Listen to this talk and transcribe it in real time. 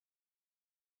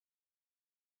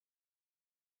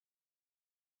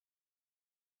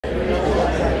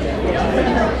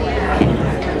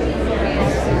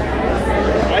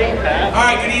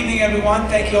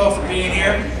thank you all for being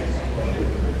here.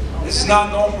 This is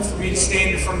not normal for me to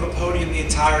stand in front of a podium the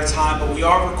entire time, but we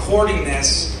are recording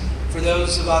this for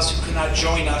those of us who could not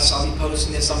join us. I'll be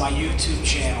posting this on my YouTube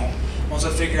channel. Once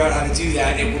I figure out how to do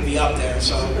that, it will be up there.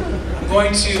 So I'm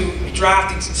going to be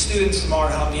drafting some students tomorrow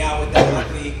to help me out with that.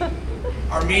 Luckily,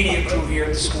 our media crew here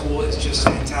at the school is just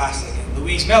fantastic. And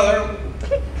Louise Miller,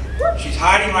 she's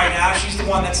hiding right now. She's the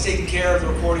one that's taking care of the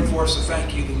recording for us, so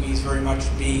thank you, Louise, very much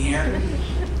for being here.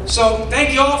 So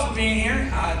thank you all for being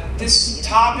here. This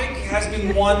topic has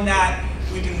been one that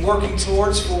we've been working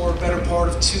towards for a better part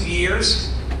of 2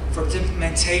 years for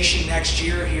implementation next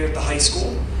year here at the high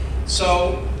school.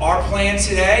 So our plan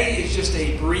today is just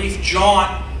a brief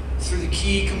jaunt through the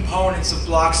key components of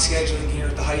block scheduling here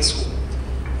at the high school.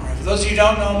 All right, for those of you who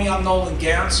don't know me, I'm Nolan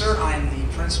Garenser. I am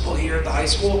the principal here at the high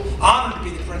school. Honored to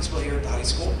be the principal here at the high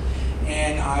school.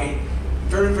 And I'm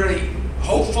very, very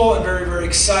hopeful and very, very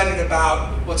excited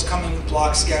about what's coming with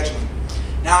block scheduling.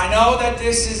 Now I know that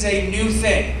this is a new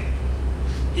thing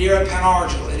here at Penn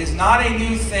Argyl. It is not a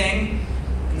new thing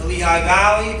in the Lehigh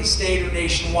Valley, the state, or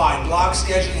nationwide. Block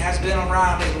scheduling has been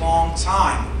around a long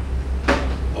time.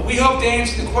 What we hope to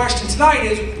answer the question tonight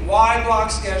is why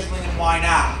block scheduling and why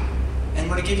now? And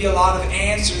we're going to give you a lot of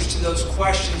answers to those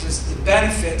questions as to the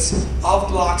benefits of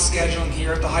block scheduling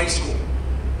here at the high school.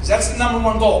 Because that's the number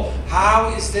one goal. How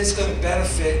is this going to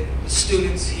benefit the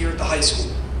students here at the high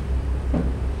school?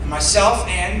 And myself,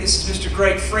 and this is Mr.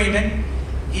 Greg Freeman.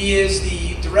 He is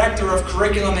the Director of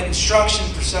Curriculum and Instruction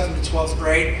for 7th to 12th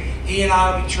grade. He and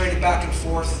I will be traded back and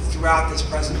forth throughout this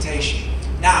presentation.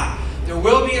 Now, there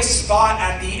will be a spot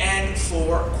at the end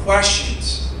for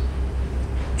questions.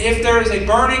 If there is a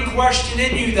burning question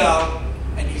in you, though,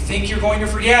 and you think you're going to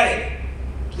forget it,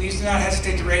 please do not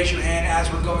hesitate to raise your hand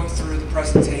as we're going through the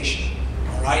presentation.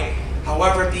 All right?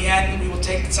 However, at the end, we will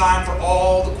take the time for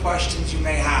all the questions you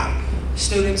may have.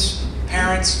 Students,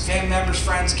 parents, family members,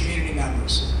 friends, community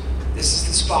members. This is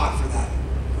the spot for that.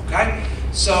 Okay?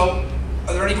 So,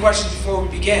 are there any questions before we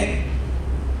begin?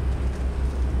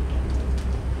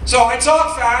 So I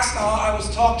talk fast. I will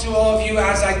talk to all of you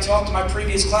as I talk to my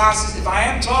previous classes. If I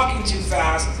am talking too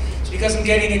fast, it's because I'm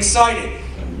getting excited.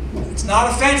 It's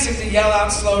not offensive to yell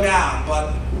out, slow down,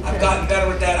 but I've gotten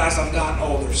better at that as I've gotten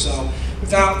older. So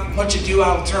without much ado,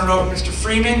 I will turn it over to Mr.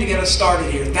 Freeman to get us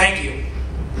started here. Thank you.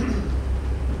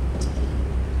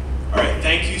 All right,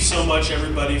 thank you so much,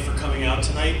 everybody, for coming out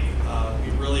tonight.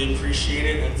 We really appreciate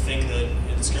it and think that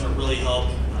it's going to really help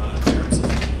in terms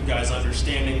of you guys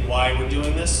understanding why we're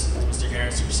doing this, as Mr.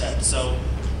 Garenser said. So,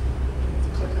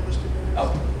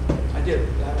 Oh, I did.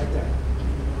 That right there.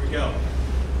 Here we go.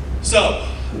 So,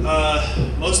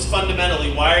 most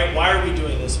fundamentally, why are we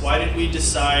doing this? Why did we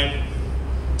decide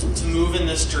to move in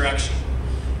this direction?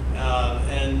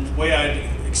 And the way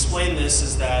I'd explain this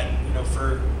is that,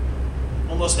 for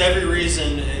almost every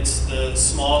reason, it's the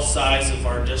small size of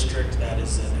our district that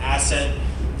is an asset,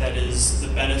 that is the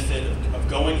benefit of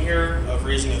going here, of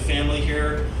raising a family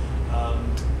here,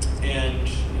 and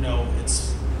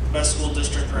it's the best school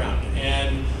district around.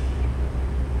 And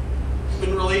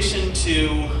in relation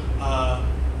to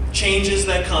changes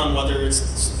that come, whether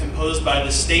it's imposed by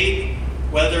the state,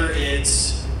 whether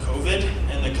it's COVID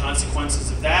and the consequences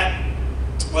of that,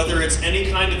 whether it's any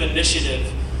kind of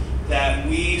initiative that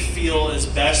we feel is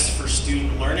best for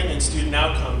student learning and student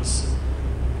outcomes,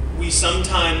 we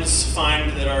sometimes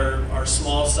find that our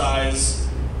small size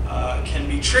can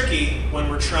be tricky when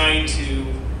we're trying to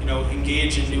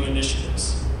engage in new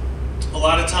initiatives. A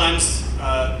lot of times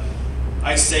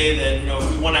I say that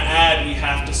if we want to add, we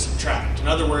have to subtract. In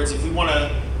other words, if we want to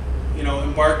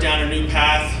embark down a new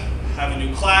path, have a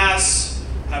new class,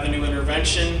 have a new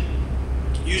intervention,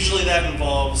 usually that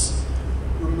involves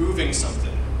removing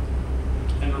something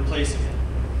and replacing it.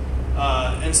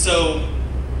 And so,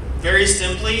 very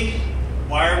simply,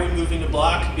 why are we moving to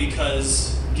block?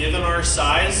 Because given our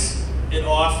size, it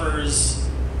offers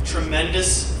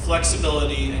tremendous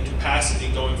flexibility and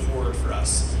capacity going forward for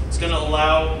us. It's going to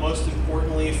allow, most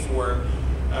importantly, for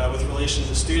with relation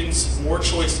to students, more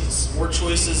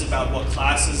choices about what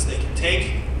classes they can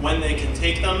take, when they can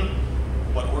take them,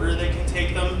 what order they can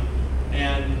take them,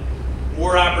 and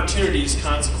more opportunities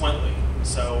consequently.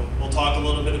 So we'll talk a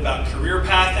little bit about career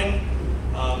pathing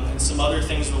and some other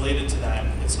things related to that.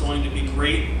 It's going to be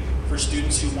great for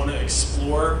students who want to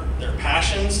explore their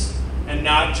passions and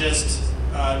not just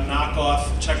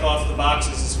check off the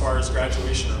boxes as far as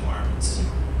graduation requirements.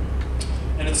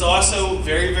 And it's also,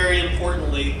 very, very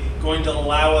importantly, going to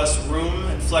allow us room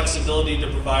and flexibility to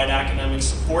provide academic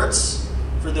supports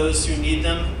for those who need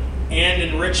them and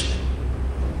enrichment.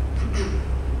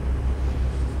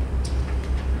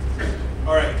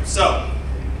 All right, so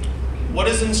what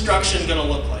is instruction going to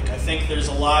look like? I think there's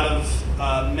a lot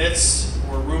of myths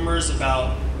or rumors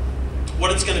about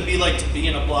what it's going to be like to be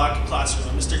in a block classroom.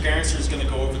 And Mr. Garenser is going to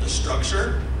go over the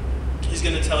structure. He's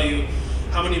going to tell you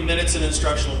how many minutes an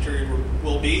instructional period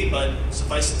will be, but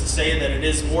suffice it to say that it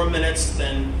is more minutes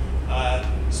than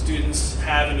students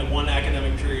have in one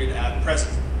academic period at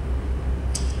present.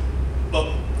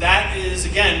 But that is,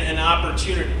 again, an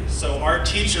opportunity. So our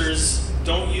teachers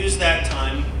don't use that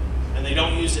time, and they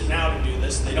don't use it now to do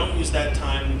this, they don't use that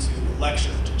time to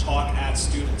lecture, to talk at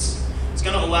students. It's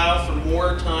going to allow for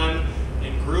more time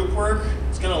in group work.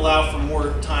 It's going to allow for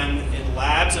more time in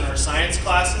labs in our science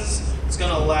classes. It's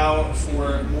going to allow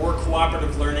for more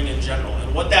cooperative learning in general.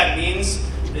 And what that means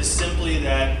is simply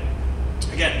that,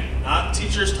 again, not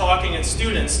teachers talking at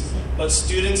students, but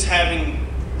students having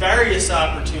various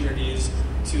opportunities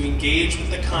to engage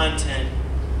with the content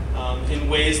in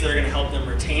ways that are going to help them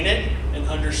retain it and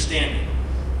understand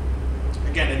it.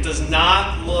 Again, it does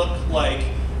not look like,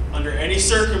 under any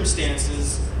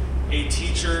circumstances, a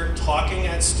teacher talking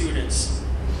at students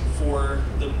for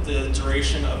the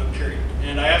duration of a period.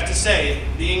 And I have to say,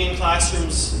 being in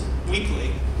classrooms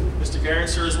weekly, Mr.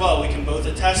 Garenser as well, we can both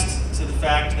attest to the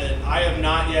fact that I have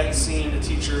not yet seen a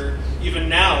teacher, even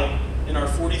now in our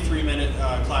 43-minute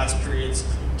class periods,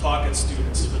 talk at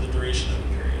students for the duration of a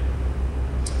period.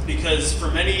 Because for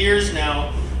many years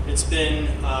now, it's been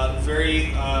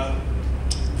very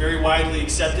widely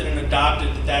accepted and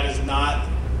adopted that that is not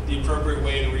the appropriate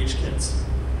way to reach kids.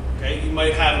 Okay? You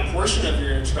might have a portion of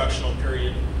your instructional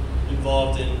period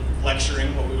involved in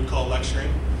lecturing, what we would call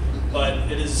lecturing, but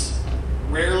it is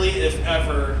rarely, if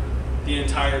ever, the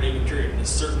entirety of the period. This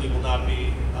certainly will not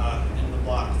be in the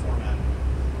block format.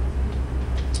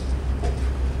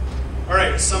 All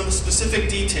right, some specific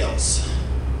details.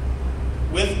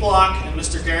 With block, and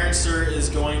Mr. Garenser is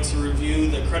going to review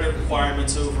the credit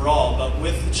requirements overall, but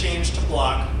with the change to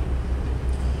block,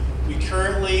 we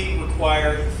currently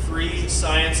require 3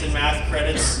 science and math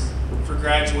credits for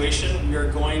graduation. We are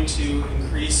going to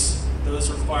increase those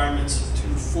requirements to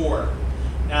 4.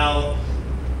 Now,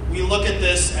 we look at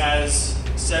this as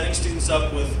setting students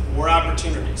up with more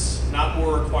opportunities, not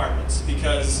more requirements,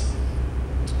 because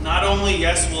not only,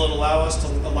 yes, will it allow us to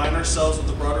align ourselves with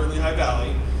the broader Lehigh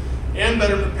Valley and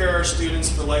better prepare our students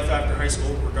for life after high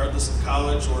school, regardless of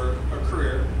college or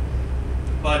career,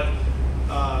 but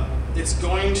it's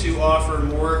going to offer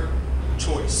more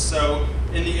choice. So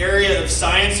in the area of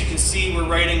science, you can see we're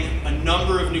writing a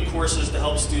number of new courses to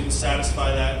help students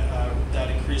satisfy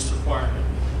that increased requirement.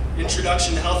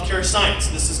 Introduction to Healthcare Science.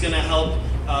 This is going to help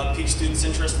pique students'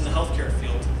 interest in the healthcare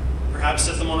field. Perhaps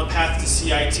set them on a path to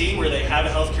CIT, where they have a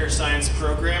healthcare science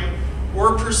program,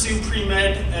 or pursue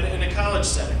pre-med in a college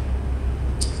setting.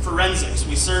 Forensics.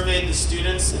 We surveyed the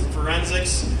students, and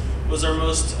forensics was our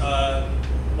most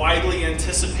widely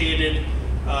anticipated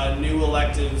new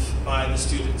elective by the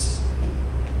students.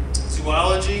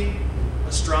 Zoology,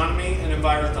 astronomy, and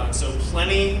envirothon. So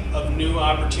plenty of new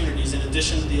opportunities in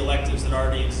addition to the electives that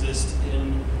already exist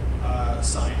in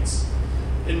science.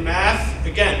 In math,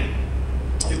 again,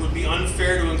 it would be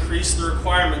unfair to increase the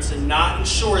requirements and not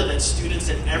ensure that students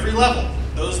at every level,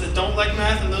 those that don't like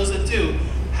math and those that do,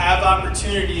 have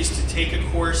opportunities to take a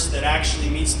course that actually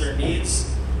meets their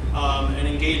needs and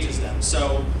engages them.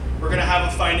 So we're going to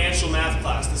have a financial math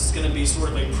class. This is going to be sort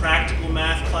of a practical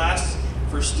math class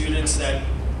for students that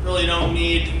really don't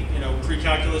need,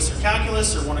 pre-calculus or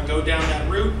calculus or want to go down that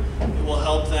route. It will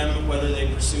help them whether they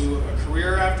pursue a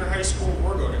career after high school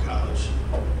or go to college.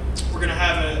 We're going to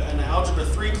have an Algebra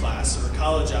 3 class, or a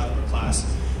college algebra class,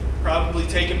 probably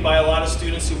taken by a lot of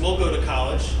students who will go to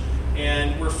college.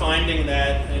 And we're finding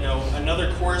that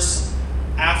another course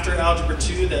after Algebra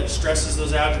 2 that stresses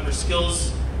those algebra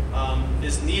skills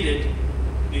is needed,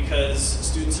 because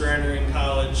students are entering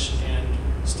college and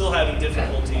still having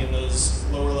difficulty in those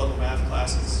lower level math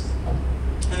classes.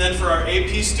 And then for our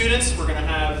AP students, we're going to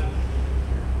have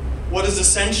what is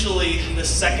essentially the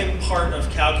second part of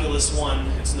Calculus 1.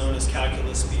 It's known as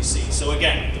Calculus BC. So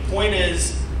again, the point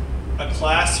is a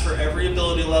class for every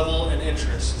ability level and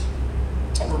interest.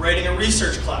 We're writing a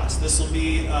research class. This will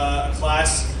be a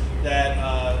class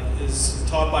that is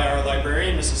taught by our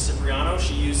librarian, Mrs. Cipriano.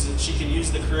 She can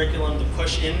use the curriculum to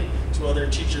push in to other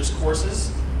teachers'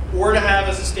 courses, or to have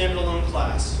as a standalone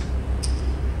class.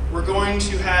 We're going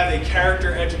to have a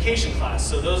character education class.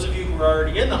 So those of you who are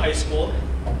already in the high school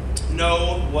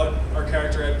know what our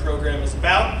character ed program is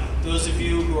about. Those of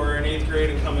you who are in 8th grade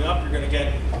and coming up, you're going to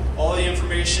get all the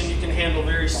information you can handle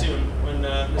very soon when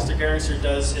Mr. Garenser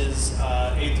does his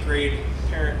 8th grade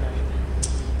parent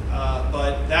night.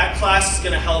 But that class is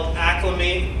going to help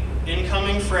acclimate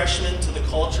incoming freshmen to the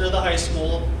culture of the high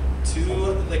school,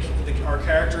 to our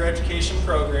character education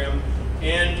program,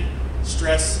 and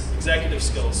stress executive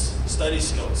skills, study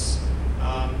skills.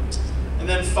 And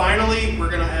then finally,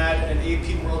 we're going to add an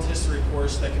AP World History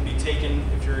course that can be taken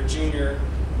if you're a junior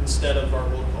instead of our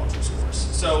World Cultures course.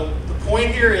 So the point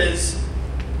here is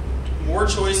more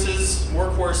choices,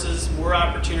 more courses, more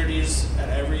opportunities at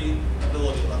every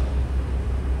ability level.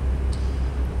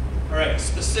 All right,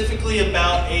 specifically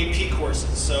about AP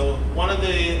courses. So one of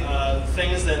the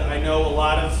things that I know a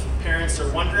lot of parents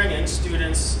are wondering, and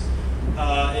students,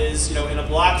 is, in a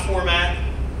block format,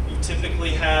 you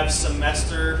typically have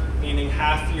semester, meaning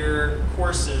half-year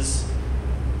courses.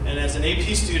 And as an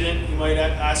AP student, you might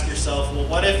ask yourself, well,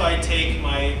 what if I take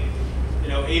my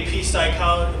AP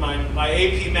psychology, my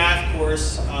AP math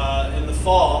course in the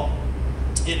fall?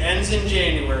 It ends in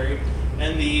January,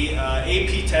 and the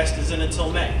AP test isn't until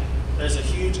May. There's a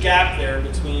huge gap there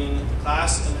between the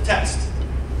class and the test.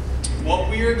 What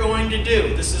we are going to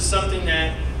do, this is something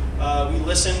that we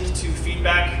listened to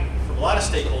feedback from a lot of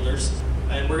stakeholders,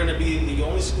 and we're going to be the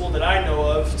only school that I know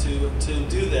of to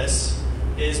do this,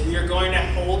 is we are going to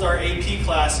hold our AP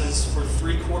classes for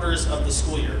 3/4 of the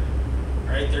school year.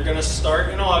 All right, they're going to start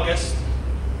in August,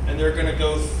 and they're going to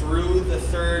go through the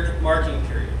 3rd marking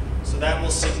period. So that will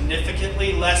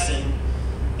significantly lessen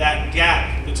that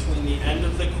gap between the end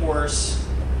of the course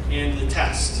and the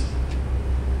test.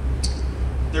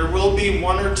 There will be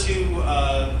 1 or 2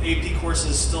 AP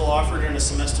courses still offered in a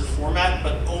semester format,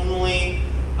 but only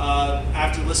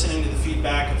after listening to the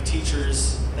feedback of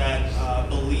teachers that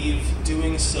believe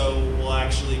doing so will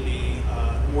actually be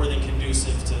more than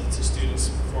conducive to students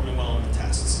performing well on the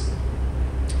tests.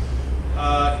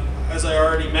 As I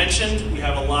already mentioned, we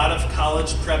have a lot of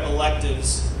college prep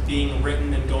electives being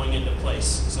written and going into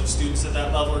place. So students at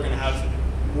that level are going to have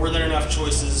more than enough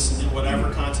choices in whatever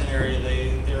content area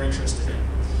they're interested in.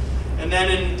 And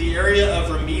then in the area of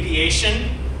remediation,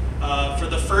 for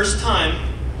the first time,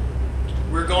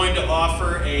 we're going to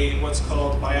offer what's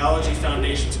called Biology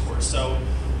Foundations course. So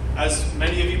as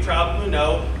many of you probably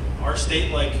know, our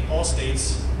state, like all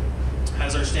states,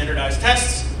 has our standardized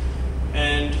tests,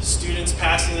 and students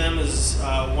passing them is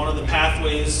one of the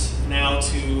pathways now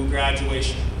to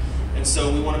graduation. And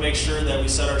so we want to make sure that we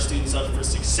set our students up for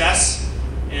success.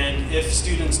 And if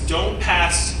students don't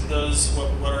pass those,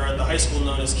 what are at the high school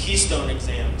known as keystone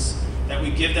exams, that we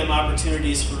give them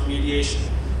opportunities for remediation.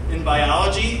 In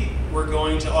biology, we're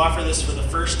going to offer this for the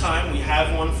first time. We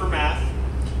have one for math,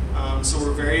 so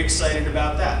we're very excited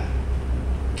about that.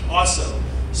 Also,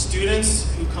 students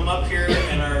who come up here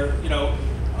and are,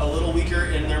 a little weaker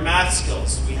in their math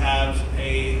skills, we have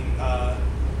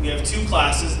 2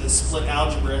 classes that split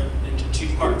algebra into 2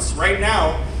 parts. Right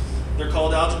now, they're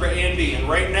called Algebra A and B, and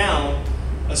right now,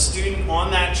 a student on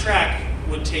that track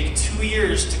would take 2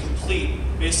 years to complete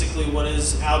basically what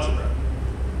is algebra.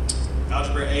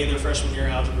 Algebra A their freshman year,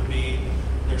 Algebra B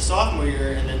their sophomore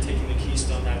year, and then taking the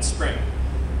Keystone that spring.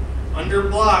 Under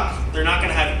block, they're not going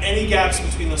to have any gaps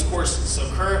between those courses. So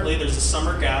currently, there's a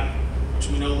summer gap, which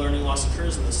we know learning loss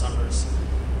occurs in the summers.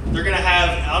 They're going to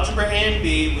have Algebra A and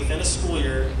B within a school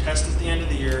year, test at the end of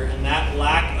the year, and that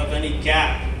lack of any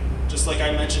gap, just like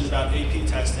I mentioned about AP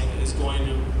testing, is going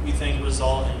to, we think,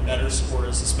 result in better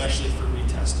scores, especially for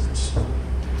retesters.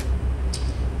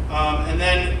 And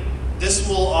then this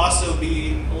will also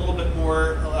be a little bit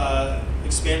more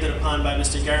expanded upon by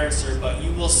Mr. Gerritzer, but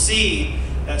you will see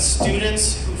that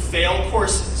students who fail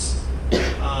courses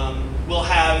will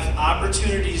have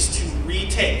opportunities to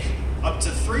retake, up to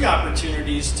 3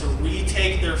 opportunities to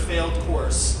retake their failed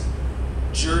course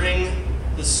during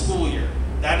the school year.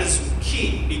 That is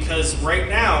key, because right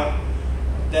now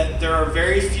that there are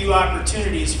very few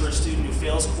opportunities for a student who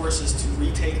fails courses to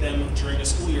retake them during a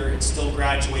school year and still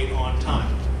graduate on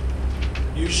time.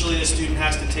 Usually the student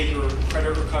has to take a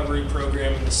credit recovery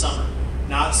program in the summer.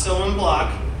 Not so in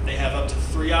block. They have up to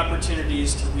 3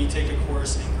 opportunities to retake a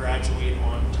course and graduate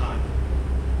on time.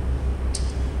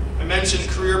 I mentioned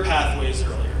career pathways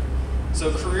earlier.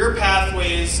 So career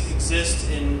pathways exist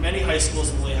in many high schools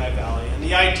in the Lehigh Valley, and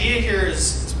the idea here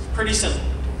is pretty simple.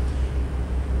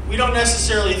 We don't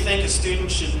necessarily think a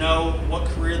student should know what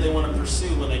career they want to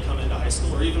pursue when they come into high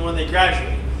school or even when they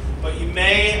graduate. But you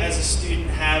may, as a student,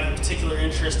 have a particular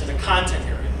interest in a content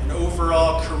area, an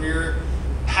overall career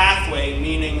pathway,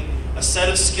 meaning a set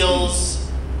of skills,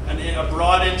 a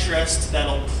broad interest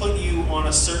that'll put you on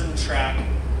a certain track,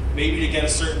 maybe to get a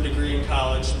certain degree in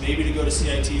college, maybe to go to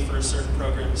CIT for a certain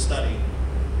program to study.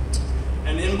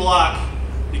 And in block,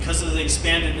 because of the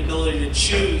expanded ability to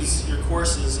choose your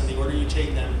courses and the order you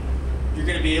take them, you're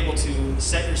going to be able to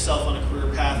set yourself on a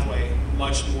career pathway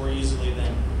much more easily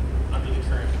than under the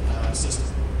current system.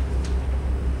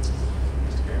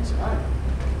 Mr. Garrison?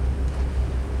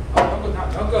 Oh,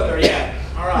 don't go there yet.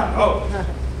 All right. Oh,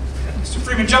 Mr.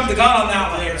 Freeman jumped the gun on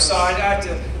that one here, so I have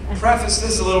to preface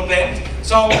this a little bit.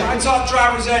 So when I taught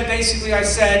driver's ed, basically I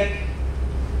said,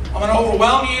 I'm going to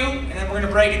overwhelm you, and then we're going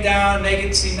to break it down and make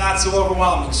it seem not so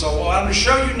overwhelming. So what I'm going to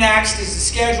show you next is the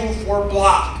schedule for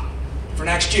block for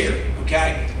next year,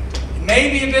 okay? It may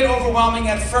be a bit overwhelming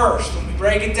at first. When we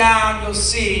break it down, you'll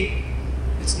see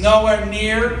it's nowhere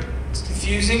near as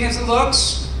confusing as it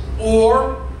looks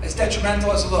or as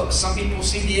detrimental as it looks. Some people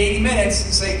see the 80 minutes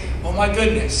and say, oh my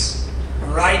goodness,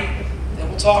 all right? Then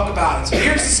we'll talk about it. So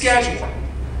here's the schedule.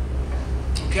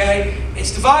 Okay,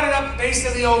 it's divided up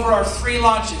basically over our 3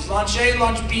 lunches, lunch A,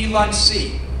 lunch B, lunch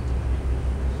C.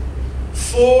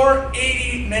 4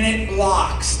 80-minute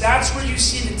blocks. That's where you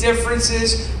see the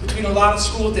differences between a lot of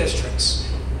school districts.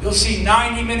 You'll see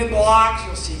 90-minute blocks,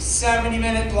 you'll see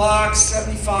 70-minute blocks,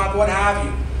 75, what have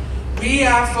you. We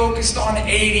have focused on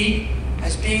 80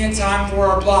 as being the time for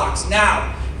our blocks.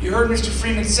 Now, you heard Mr.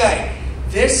 Freeman say,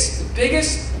 the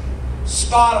biggest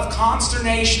spot of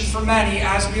consternation for many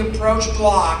as we approach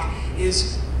block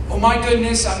is, oh my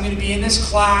goodness, I'm going to be in this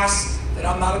class that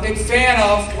I'm not a big fan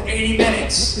of for 80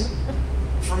 minutes.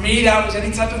 For me, that was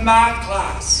any type of math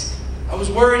class. I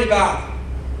was worried about it.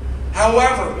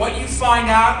 However, what you find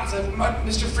out is that what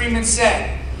Mr. Freeman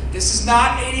said, this is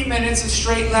not 80 minutes of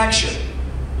straight lecture.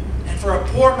 And for a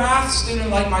poor math student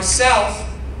like myself,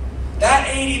 that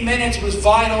 80 minutes was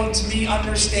vital to me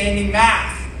understanding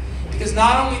math. Because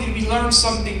not only did we learn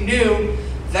something new,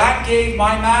 that gave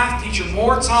my math teacher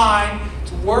more time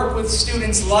to work with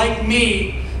students like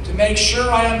me to make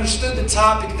sure I understood the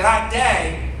topic that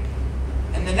day.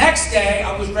 And the next day,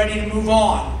 I was ready to move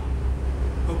on.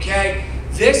 Okay?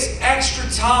 This extra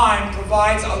time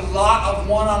provides a lot of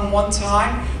one-on-one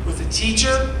time with the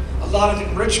teacher, a lot of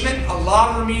enrichment, a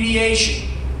lot of remediation.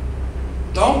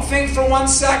 Don't think for 1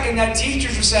 second that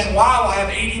teachers are saying, wow, I have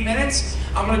 80 minutes.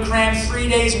 I'm going to cram 3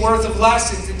 days worth of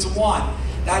lessons into one.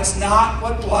 That's not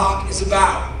what block is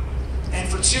about. And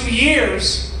for 2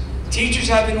 years, teachers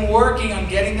have been working on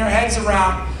getting their heads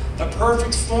around the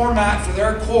perfect format for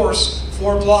their course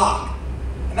for block.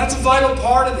 And that's a vital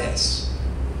part of this.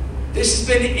 This has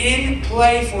been in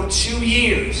play for 2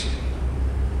 years.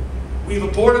 We have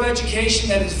a Board of Education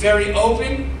that is very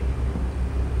open,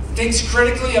 thinks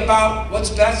critically about what's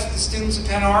best for the students of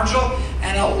Penn Argyle,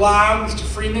 and allowed Mr.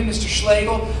 Freeman, Mr.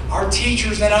 Schlegel, our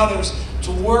teachers and others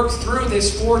to work through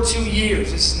this for 2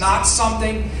 years. This is not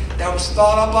something that was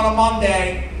thought up on a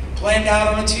Monday, planned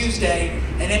out on a Tuesday,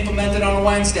 and implemented on a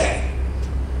Wednesday.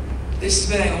 This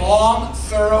has been a long,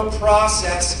 thorough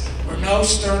process where no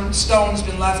stone has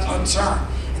been left unturned.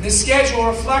 And this schedule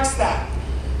reflects that.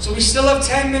 So we still have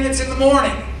 10 minutes in the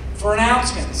morning for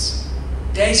announcements.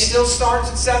 Day still starts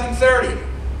at 7:30.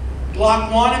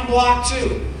 Block 1 and Block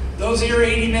 2. Those are your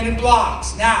 80-minute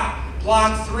blocks. Now,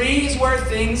 Block 3 is where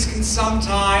things can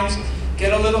sometimes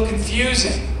get a little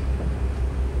confusing.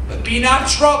 But be not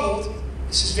troubled.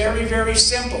 This is very, very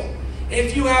simple.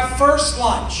 If you have first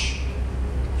lunch,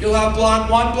 you'll have Block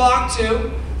 1, Block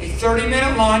 2, a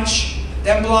 30-minute lunch,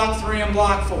 then Block 3 and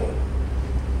Block 4.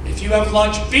 If you have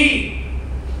lunch B,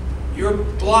 your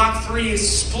Block 3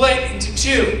 is split into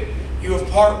 2. You have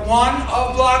Part 1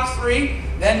 of Block 3,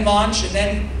 then lunch, and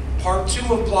then Part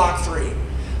 2 of Block 3.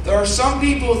 There are some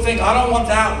people who think, I don't want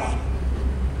that one.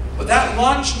 But that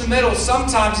lunch in the middle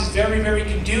sometimes is very, very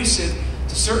conducive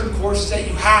to certain courses that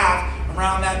you have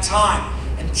around that time.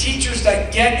 And teachers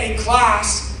that get a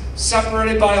class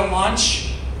separated by a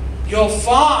lunch, you'll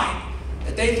find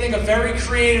that they think of very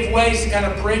creative ways to kind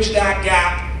of bridge that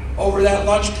gap over that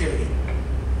lunch period.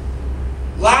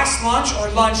 Last lunch, or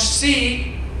lunch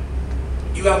C,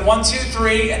 you have 1, 2,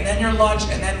 3, and then your lunch,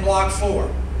 and then Block 4.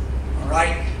 All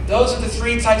right? Those are the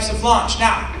 3 types of lunch.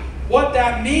 Now, what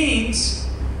that means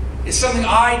is something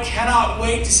I cannot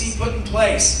wait to see put in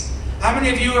place. How many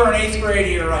of you are in 8th grade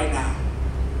here right now?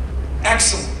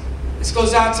 Excellent. This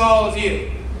goes out to all of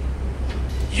you.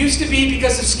 Used to be,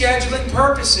 because of scheduling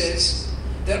purposes,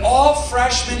 that all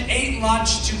freshmen ate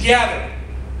lunch together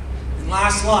in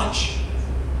last lunch.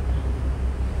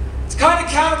 It's kind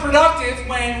of counterproductive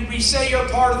when we say you're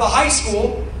part of the high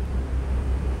school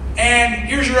and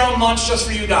here's your own lunch just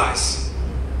for you guys.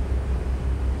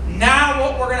 Now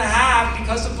what we're going to have,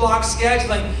 because of block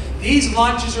scheduling, these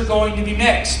lunches are going to be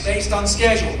mixed based on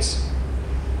schedules.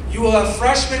 You will have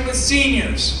freshmen with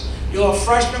seniors. You'll have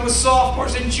freshmen with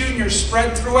sophomores and juniors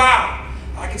spread throughout.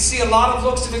 I can see a lot of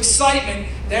looks of excitement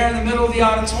there in the middle of the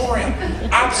auditorium.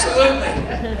 Absolutely.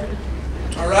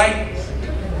 All right?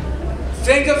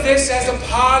 Think of this as a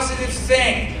positive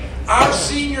thing. Our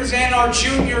seniors and our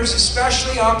juniors,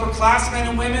 especially our upperclassmen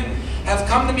and women, have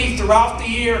come to me throughout the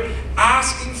year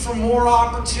asking for more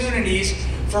opportunities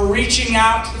for reaching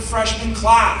out to the freshman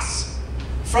class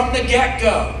from the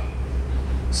get-go.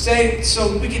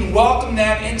 So we can welcome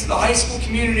them into the high school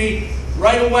community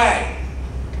right away.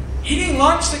 Eating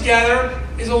lunch together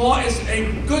is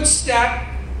a good step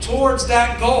towards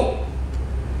that goal.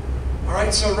 All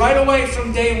right, so right away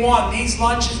from day one, these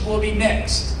lunches will be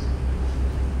mixed.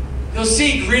 You'll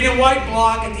see green and white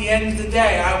block at the end of the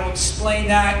day. I will explain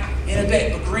that in a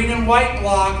bit. But green and white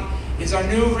block is our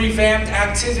new revamped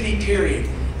activity period.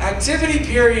 Activity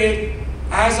period,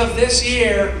 as of this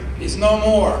year, is no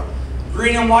more.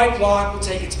 Green and white block will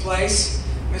take its place.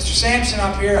 Mr. Sampson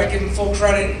up here, I give him full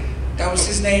credit. That was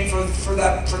his name for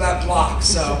that block.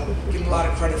 So give him a lot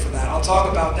of credit for that. I'll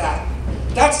talk about that.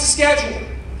 That's the schedule.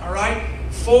 All right?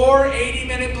 4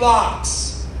 80-minute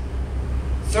blocks.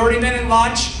 30-minute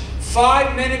lunch.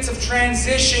 5 minutes of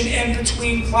transition in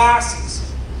between classes.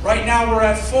 Right now we're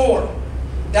at 4.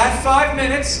 That 5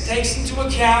 minutes takes into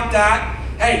account that,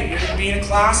 hey, you're going to be in a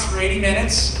class for 80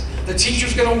 minutes. The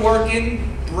teacher's going to work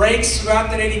in breaks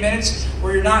throughout that 80 minutes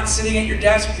where you're not sitting at your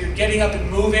desk, you're getting up and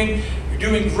moving, you're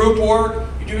doing group work,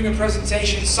 you're doing a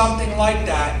presentation, something like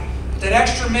that. But that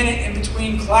extra minute in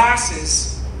between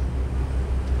classes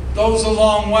goes a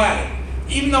long way.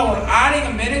 Even though we're adding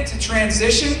a minute to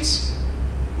transitions,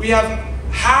 we have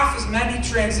half as many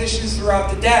transitions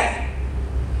throughout the day.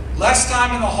 Less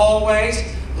time in the hallways,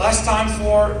 less time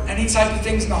for any type of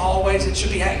things in the hallways that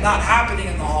should be not happening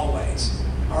in the hallways.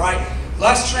 All right?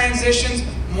 Less transitions,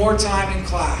 more time in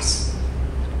class.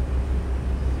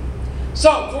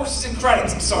 So, courses and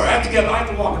credits. I'm sorry, I have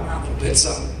to walk around a little bit,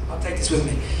 so I'll take this with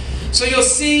me. So you'll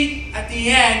see at the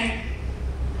end,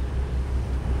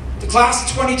 the class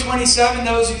of 2027,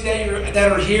 those of you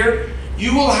that are here,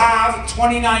 you will have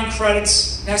 29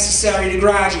 credits necessary to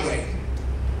graduate.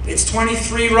 It's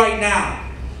 23 right now.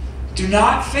 Do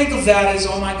not think of that as,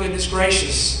 oh my goodness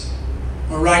gracious.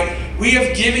 All right? We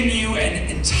have given you an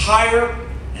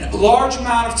large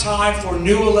amount of time for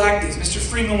new electives. Mr.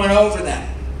 Freeman went over them.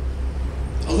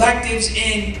 Electives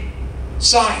in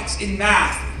science, in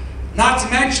math. Not to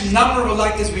mention the number of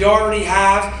electives we already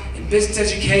have in business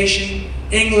education,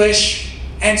 English,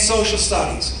 and social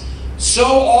studies. So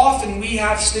often we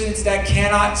have students that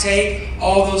cannot take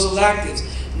all those electives.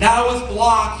 Now with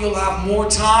block, you'll have more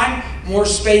time, more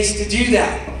space to do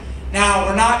that. Now,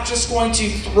 we're not just going to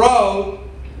throw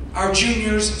our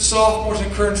juniors, sophomores,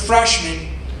 and current freshmen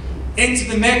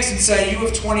into the mix and say, you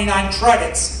have 29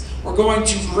 credits. We're going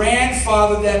to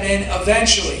grandfather them in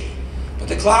eventually. But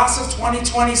the class of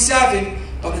 2027,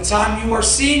 by the time you are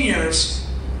seniors,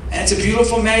 and it's a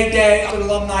beautiful May day up at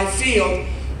Alumni Field,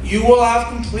 you will have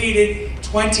completed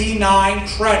 29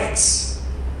 credits.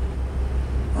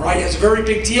 All right, it's a very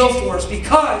big deal for us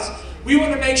because we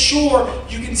want to make sure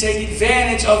you can take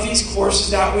advantage of these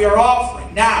courses that we are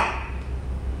offering. Now,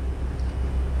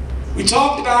 we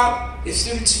talked about if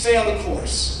students fail a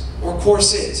course or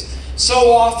courses.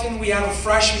 So often we have a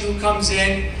freshman who comes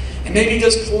in and maybe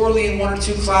does poorly in 1 or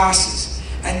 2 classes,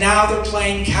 and now they're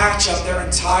playing catch-up their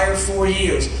entire 4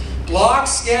 years. Block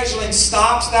scheduling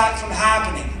stops that from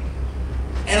happening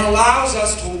and allows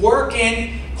us to work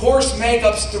in course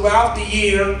makeups throughout the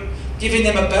year, giving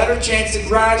them a better chance to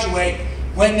graduate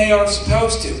when they are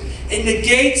supposed to. It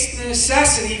negates the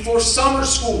necessity for summer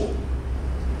school.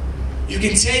 You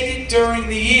can take it during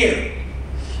the year.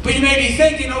 But you may be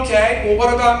thinking, okay, well,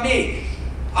 what about me?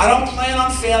 I don't plan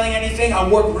on failing anything. I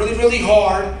work really, really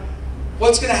hard.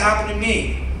 What's going to happen to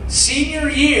me? Senior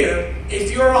year,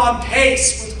 if you're on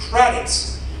pace with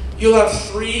credits, you'll have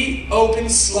 3 open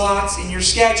slots in your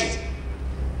schedule.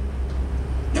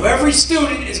 Now, every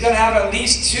student is going to have at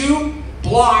least 2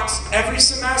 blocks every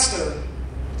semester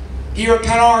here at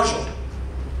Penn Argyle.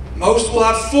 Most will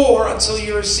have 4 until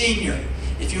you're a senior.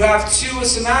 If you have 2 a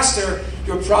semester,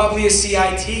 you're probably a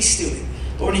CIT student.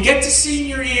 But when you get to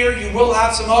senior year, you will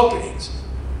have some openings.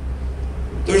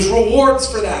 There's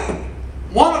rewards for that.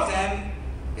 One of them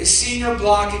is senior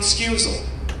block excusal.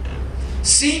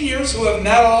 Seniors who have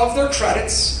met all of their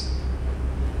credits,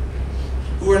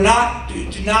 who do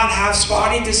not have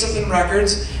spotty discipline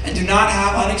records and do not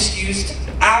have unexcused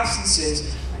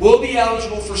absences, will be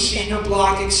eligible for senior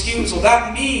block excusal.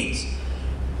 That means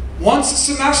once a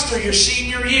semester, your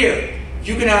senior year,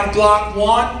 you can have block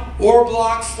 1 or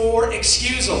block 4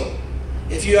 excusal.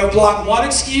 If you have block 1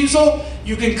 excusal,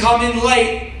 you can come in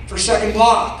late for second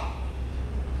block,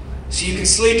 so you can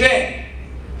sleep in.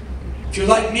 If you're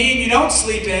like me and you don't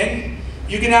sleep in,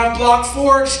 you can have block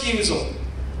 4 excusal.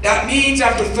 That means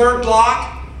after third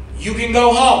block, you can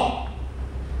go home.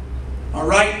 All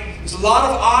right? There's a lot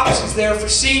of options there for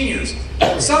seniors.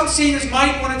 Some seniors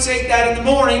might want to take that in the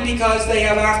morning because they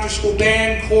have after-school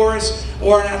band, chorus,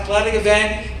 or an athletic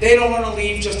event. They don't want to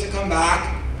leave just to come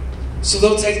back, so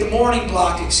they'll take the morning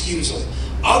block excusal.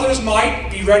 Others might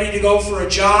be ready to go for a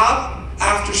job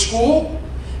after school,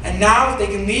 and now if they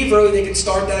can leave early, they can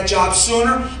start that job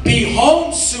sooner, be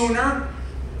home sooner,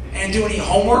 and do any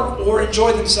homework or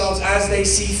enjoy themselves as they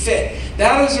see fit.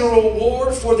 That is a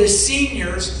reward for the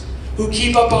seniors who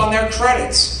keep up on their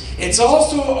credits. It's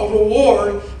also a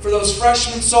reward for those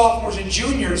freshmen, sophomores, and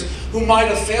juniors who might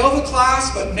have failed the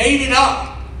class but made it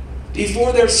up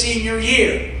before their senior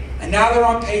year, and now they're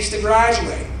on pace to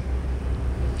graduate.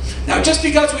 Now, just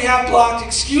because we have blocked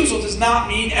excusal does not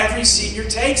mean every senior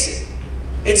takes it.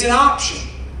 It's an option.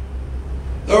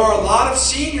 There are a lot of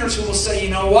seniors who will say, you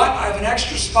know what, I have an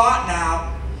extra spot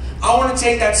now. I want to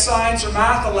take that science or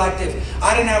math elective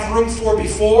I didn't have room for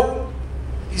before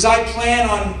because I plan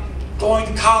on going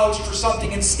to college for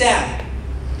something in STEM.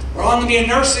 Or I'm going to be a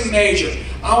nursing major.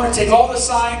 I want to take all the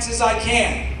sciences I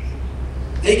can.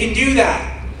 They can do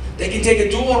that. They can take a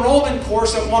dual enrollment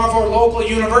course at one of our local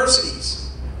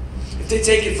universities. If they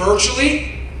take it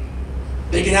virtually,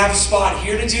 they can have a spot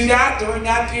here to do that during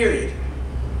that period.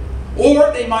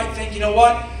 Or they might think, you know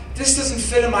what, this doesn't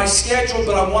fit in my schedule,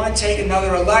 but I want to take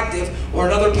another elective or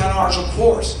another Penn Argyle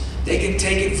course. They can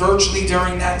take it virtually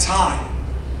during that time.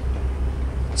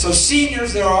 So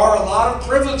seniors, there are a lot of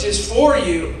privileges for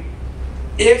you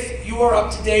if you are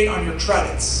up to date on your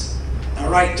credits, all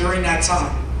right, during that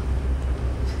time.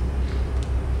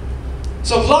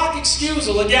 So block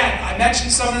excusal, again, I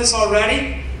mentioned some of this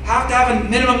already. Have to have a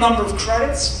minimum number of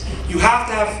credits. You have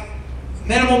to have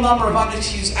minimal number of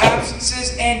unexcused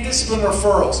absences and discipline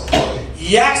referrals.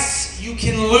 Yes, you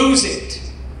can lose it.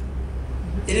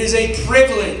 It is a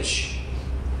privilege.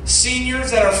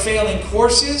 Seniors that are failing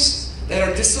courses, that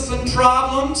are discipline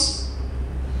problems,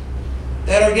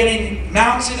 that are getting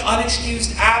mounted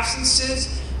unexcused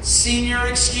absences, senior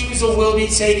excusal will be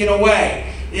taken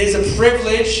away. It is a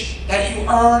privilege that you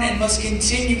earn and must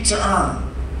continue to earn.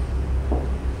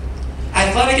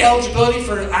 Athletic eligibility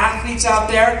for athletes out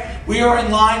there, we are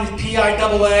in line with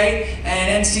PIAA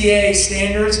and NCAA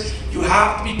standards. You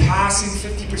have to be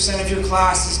passing 50% of your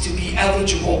classes to be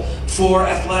eligible for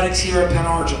athletics here at Penn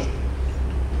Argyle.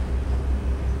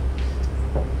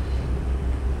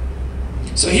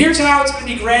 So here's how it's going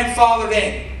to be grandfathered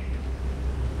in.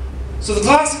 So the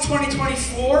class of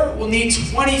 2024 will need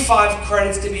 25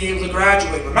 credits to be able to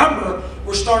graduate. Remember,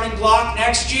 we're starting block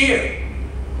next year.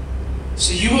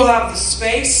 So you will have the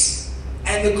space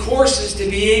and the courses to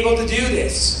be able to do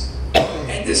this.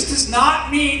 And this does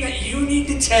not mean that you need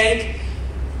to take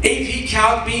AP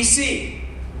Calc BC.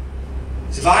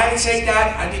 If I had to take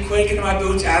that, I'd be quaking in my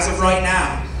boots as of right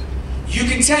now. You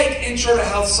can take Intro to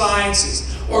Health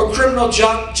Sciences or Criminal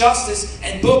Justice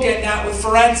and bookend that with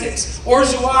forensics or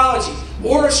zoology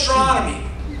or astronomy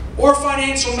or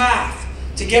financial math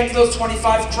to get to those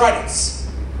 25 credits.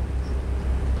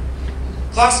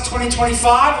 Class of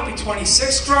 2025 will be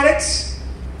 26 credits.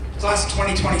 Class of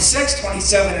 2026,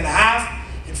 27 and a half.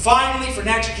 And finally, for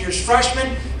next year's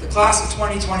freshmen, the class of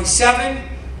 2027,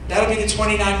 that'll be the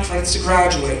 29 credits to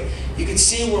graduate. You can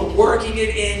see we're working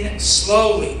it in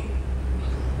slowly,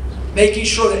 making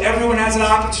sure that everyone has an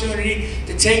opportunity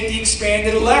to take the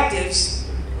expanded electives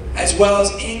as well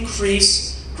as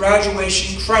increase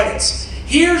graduation credits.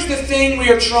 Here's the thing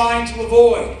we are trying to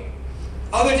avoid.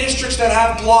 Other districts that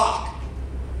have block,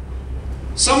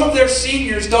 some of their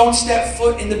seniors don't step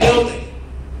foot in the building.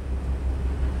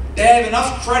 They have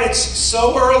enough credits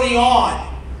so early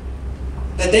on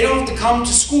that they don't have to come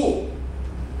to school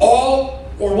all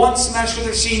or one semester of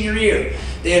their senior year.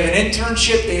 They have an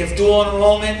internship, they have dual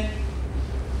enrollment.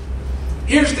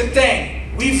 Here's the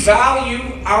thing, we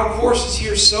value our courses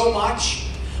here so much.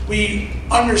 We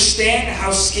understand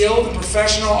how skilled and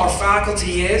professional our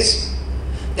faculty is,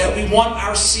 that we want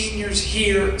our seniors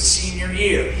here senior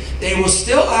year. They will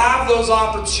still have those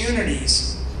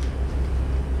opportunities,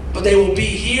 but they will be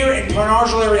here in Penn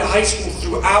Argyle Area High School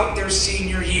throughout their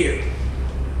senior year.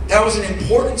 That was an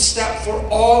important step for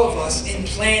all of us in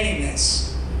planning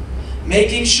this,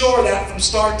 making sure that from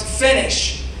start to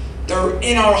finish, they're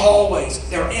in our hallways,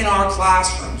 they're in our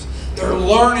classrooms, they're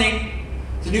learning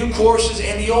the new courses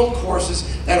and the old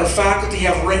courses that our faculty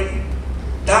have written.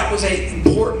 That was an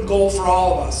important goal for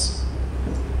all of us.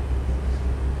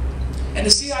 And the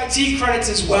CIT credits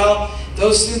as well,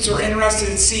 those students who are interested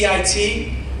in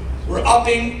CIT, we're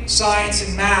upping science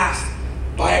and math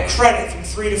by a credit from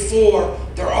 3 to 4.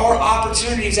 There are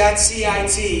opportunities at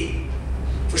CIT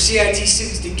for CIT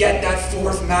students to get that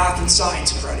 4th math and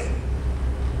science credit.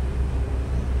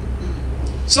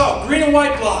 So, green and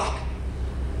white block.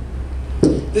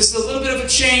 This is a little bit of a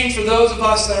change for those of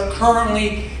us that are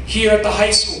currently here at the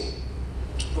high school.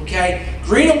 Okay?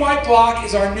 Green and white block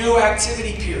is our new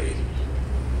activity period.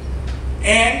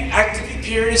 And activity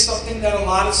period is something that a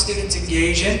lot of students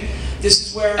engage in. This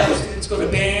is where students go to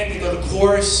band, they go to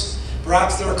chorus,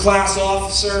 perhaps they're a class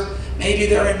officer, maybe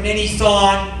they're in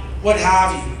mini-thon, what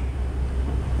have you.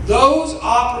 Those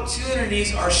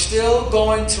opportunities are still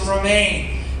going to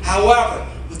remain. However,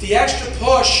 with the extra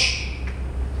push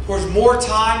towards more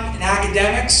time in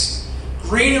academics,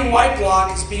 green and white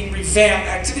block is being revamped,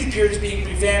 activity period is being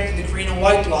revamped in the green and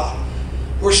white block.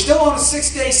 We're still on a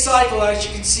 6-day cycle, as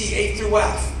you can see, A through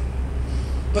F.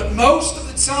 But most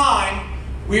of the time,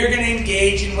 we're going to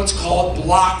engage in what's called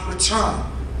block return.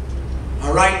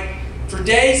 All right? For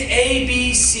days A,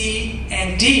 B, C,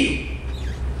 and D,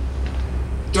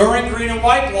 during green and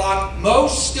white block,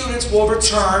 most students will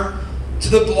return to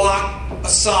the block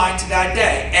assigned to that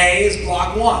day. A is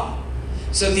block 1.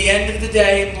 So at the end of the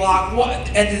day in block 1,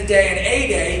 end of the day in A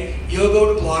day, you'll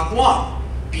go to block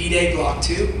 1. B day block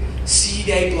 2, C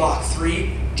day block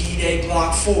 3, D day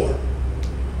block 4.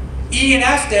 E and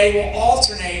F day will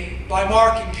alternate by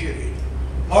marking period.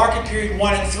 Marking period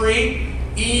 1 and 3,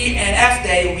 E and F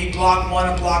day will be block 1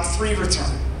 and block 3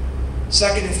 return.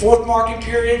 Second and fourth marking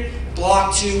period,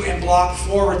 block 2 and block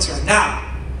 4 return. Now,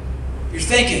 you're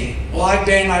thinking, well, I've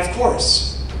been, of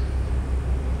course.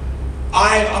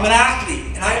 I'm an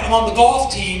athlete, and I'm on the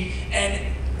golf team,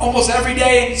 and almost every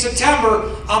day in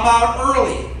September, I'm out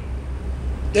early.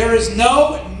 There is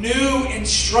no new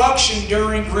instruction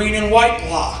during green and white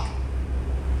block.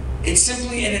 It's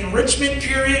simply an enrichment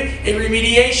period, a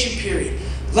remediation period.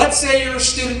 Let's say you're a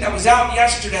student that was out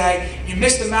yesterday, and you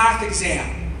missed a math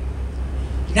exam.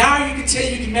 Now you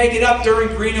can make it up during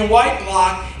green and white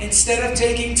block instead of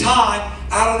taking time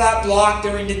out of that block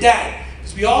during the day.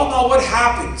 Because we all know what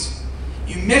happens.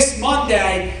 You miss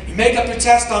Monday, you make up your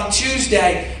test on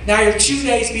Tuesday, now you're 2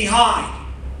 days behind.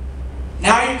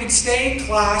 Now you can stay in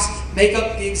class, make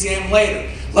up the exam later.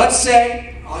 Let's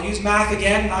say, I'll use math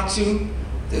again,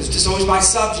 it's just always my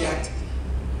subject.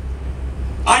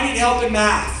 I need help in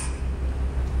math.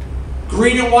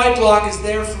 Green and white block is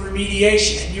there for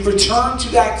remediation, and you return to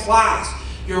that class.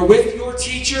 You're with your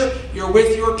teacher, you're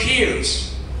with your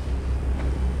peers.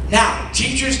 Now,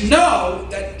 teachers know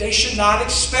that they should not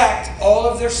expect all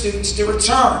of their students to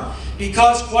return,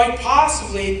 because quite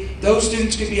possibly those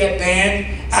students could be at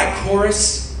band, at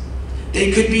chorus,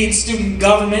 they could be in student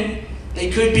government,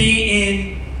 they could be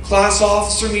in class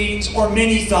officer meetings or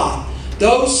mini-thon.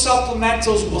 Those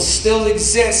supplementals will still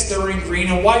exist during green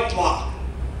and white block.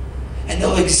 And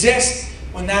they'll exist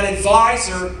when that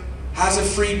advisor has a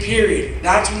free period.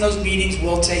 That's when those meetings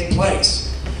will take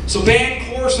place. So band,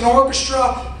 chorus, and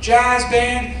orchestra, jazz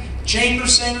band, chamber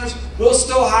singers will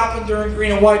still happen during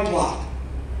green and white block.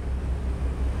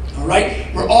 All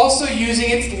right? We're also using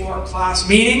it for class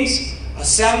meetings,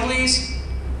 assemblies,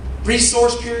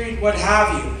 resource period, what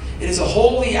have you. It is a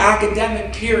wholly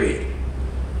academic period.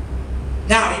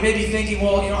 Now, you may be thinking,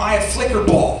 well, I have flicker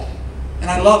ball, and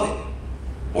I love it.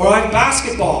 Or I have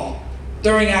basketball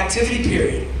during activity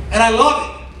period, and I love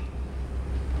it.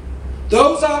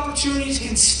 Those opportunities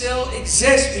can still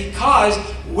exist because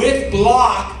with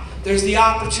block, there's the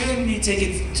opportunity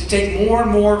to take more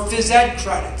and more phys ed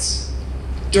credits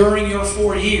during your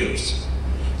 4 years.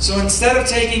 So instead of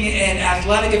taking an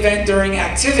athletic event during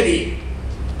activity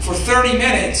for 30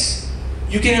 minutes,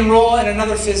 you can enroll in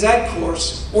another phys ed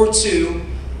course or 2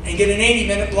 and get an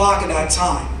 80-minute block at that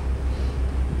time.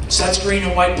 So that's green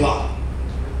and white block.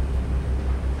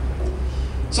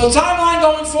 So timeline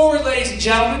going forward, ladies and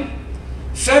gentlemen.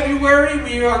 February,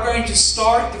 we are going to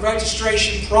start the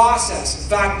registration process. In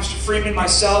fact, Mr. Freeman,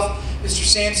 myself, Mr.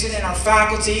 Sampson, and our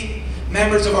faculty,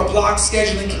 members of our block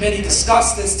scheduling committee,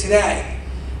 discussed this today.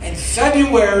 In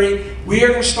February, we are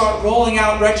going to start rolling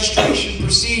out registration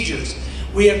procedures.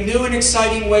 We have new and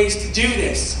exciting ways to do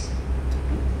this,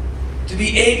 to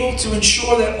be able to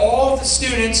ensure that all of the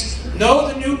students know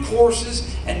the new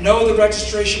courses and know the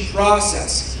registration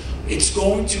process. It's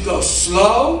going to go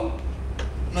slow,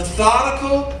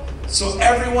 methodical, so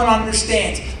everyone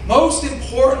understands. Most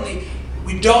importantly,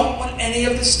 we don't want any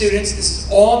of the students, this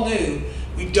is all new,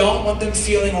 we don't want them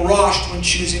feeling rushed when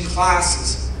choosing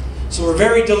classes. So we're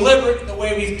very deliberate in the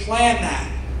way we've planned that.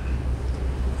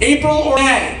 April or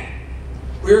May,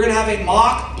 we're going to have a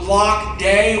mock block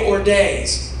day or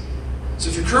days. So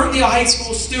if you're currently a high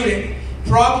school student,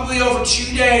 probably over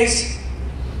 2 days,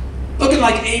 looking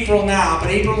like April now, but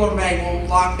April or May, we'll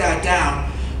lock that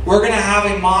down. we're going to have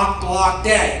a mock block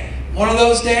day. One of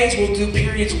those days, we'll do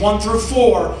periods 1 through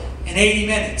 4 in 80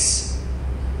 minutes.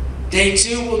 Day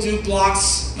 2, we'll do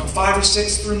blocks 5 or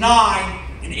 6 through 9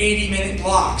 in 80-minute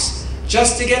blocks,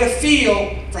 just to get a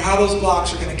feel for how those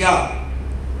blocks are going to go.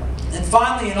 And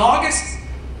finally, in August,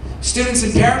 students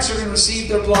and parents are going to receive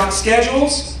their block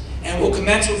schedules, and we'll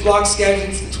commence with block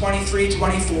scheduling for the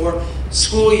 23-24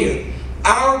 school year.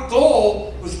 Our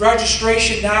goal with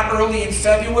registration that early in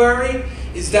February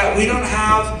is that we don't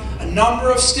have a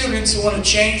number of students who want to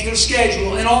change their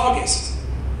schedule in August.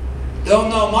 They'll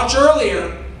know much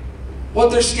earlier what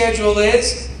their schedule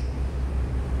is,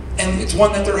 and it's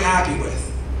one that they're happy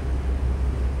with.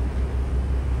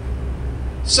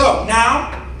 So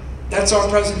now, that's our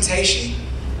presentation.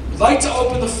 We'd like to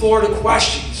open the floor to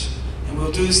questions. And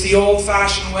we'll do this the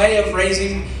old-fashioned way of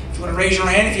raising, if you want to raise your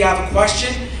hand if you have a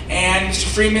question, and Mr.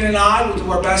 Freeman and I will do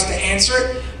our best to answer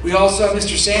it. We also have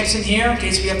Mr. Sampson here in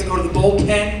case we have to go to the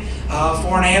bullpen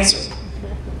for an answer.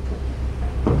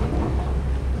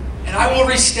 And I will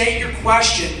restate your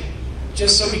question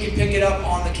just so we can pick it up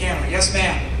on the camera. Yes,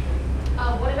 ma'am?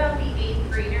 What about the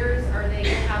 8th graders? Are they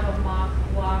going to have a mock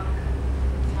block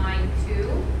time too?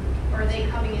 Or are they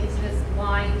coming into this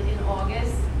blind in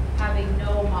August having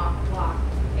no mock block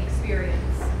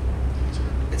experience?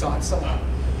 It's on. It's on.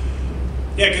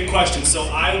 Yeah, good question. So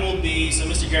I will be, so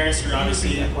Mr. Garrison,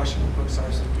 obviously. That question.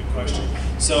 Sorry. Good question.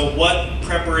 So what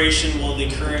preparation will the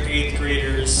current 8th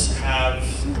graders have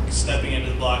stepping into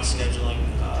the block scheduling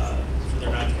for their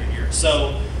 9th grade year?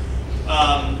 So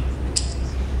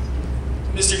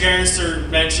Mr. Garrison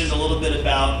mentioned a little bit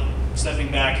about, stepping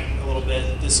back a little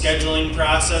bit, the scheduling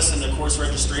process and the course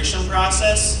registration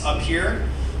process up here.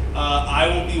 I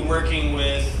will be working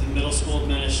with the middle school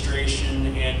administration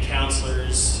and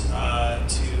counselors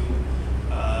to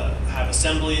have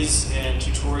assemblies and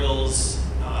tutorials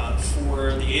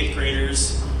for the 8th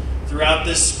graders throughout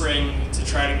this spring to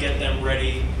try to get them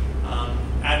ready.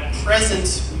 At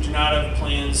present, we do not have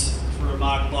plans for a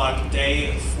mock block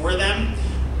day for them,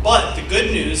 but the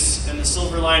good news and the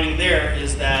silver lining there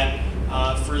is that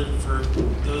for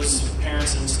those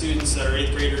parents and students that are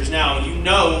 8th graders now,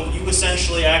 you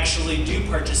essentially actually do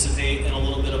participate in a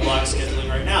little bit of block scheduling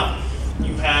right now.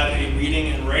 You have a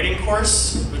reading and writing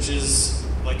course, which is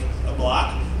like a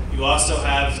block. You also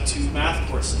have 2 math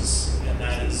courses, and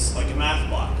that is like a math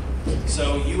block.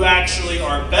 So you actually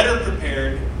are better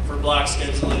prepared for block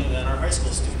scheduling than our high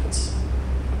school students.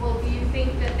 Well, do you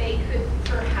think that they could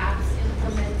perhaps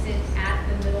implement it at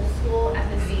the middle school at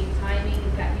the same timing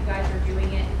that you guys are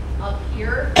doing it up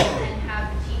here, and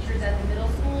have the teachers at the middle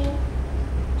school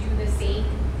do the same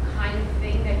kind of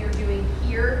thing that you're doing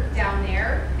here down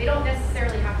there? They don't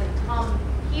necessarily have to come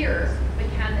here, but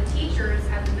can the teachers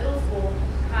at the middle school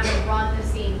kind of run the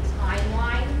same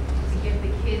timeline to give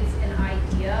the kids an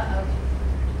idea of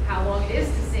how long it is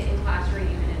to sit in class for 80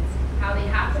 minutes, how they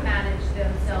have to manage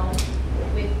themselves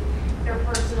with their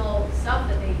personal stuff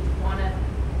that they want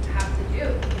to have to do? You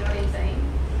know what I'm saying?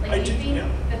 Like, do you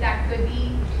think that could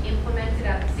be implemented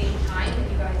at the same time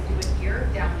that you guys do it here,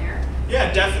 down there?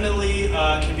 Yeah, definitely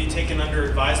can be taken under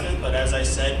advisement, but as I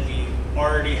said, we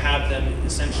already have them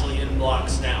essentially in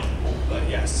blocks now. But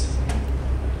yes.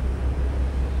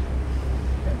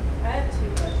 I have 2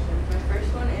 questions. My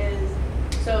first one is,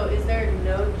 so is there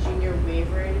no junior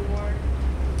waiver anymore?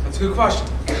 That's a good question.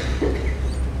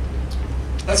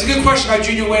 That's a good question about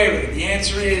junior waiver. The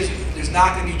answer is there's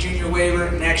not going to be junior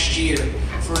waiver next year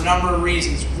for a number of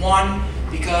reasons. One,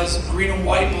 because green and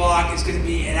white block is going to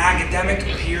be an academic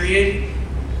period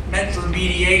meant for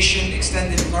remediation,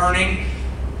 extended learning.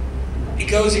 It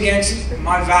goes against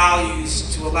my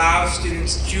values to allow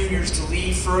students, juniors, to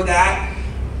leave for that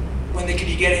when they could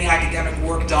be getting academic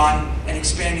work done and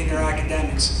expanding their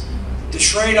academics. The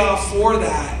trade-off for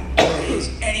that is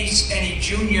any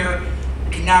junior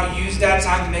can now use that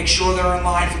time to make sure they're in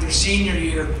line for their senior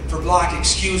year for block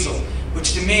excusal,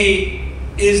 which to me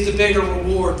is the bigger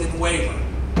reward than waiver.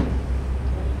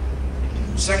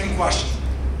 Second question.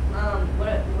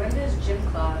 When does gym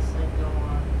class go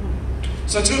on?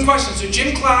 So it's a good question. So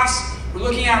gym class, we're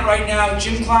looking at right now,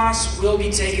 gym class will be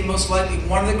taking most likely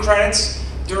one of the credits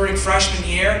during freshman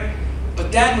year,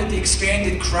 but then with the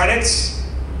expanded credits,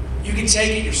 you can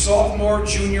take it your sophomore,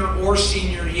 junior, or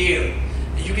senior year.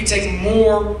 And you can take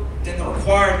more than the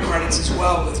required credits as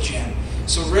well with gym.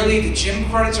 So really the gym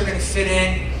credits are going to fit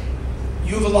in.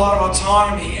 You have a lot of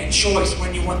autonomy and choice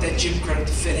when you want that gym credit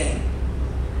to fit in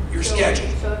your schedule.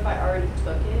 So if I already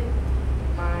took it,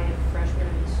 my freshman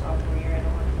and sophomore year, I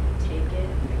don't want to take it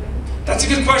again? That's a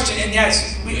good question, and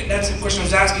yes, that's the question I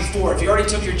was asking before. If you already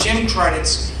took your gym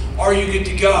credits, are you good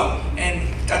to go? And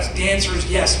the answer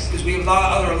is yes, because we have a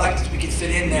lot of other electives we could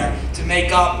fit in there to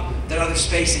make up that other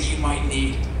space that you might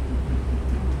need.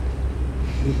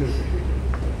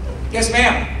 Yes,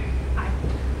 ma'am.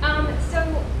 Hi.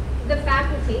 So the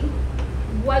faculty,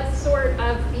 what sort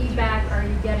of feedback are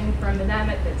you getting from them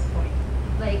at this point?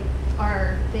 Like,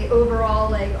 are they overall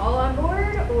like all on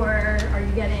board, or are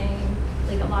you getting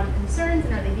like a lot of concerns,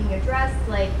 and are they being addressed?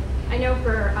 Like, I know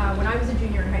for when I was a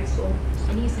junior in high school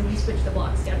in Easton, we switched to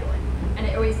block scheduling, and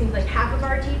it always seems like half of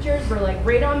our teachers were like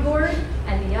right on board,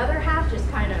 and the other half just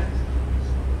kind of,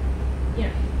 you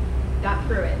know, got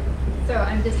through it. So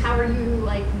I'm just, how are you,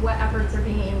 like, what efforts are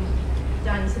being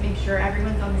done to make sure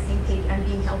everyone's on the same page and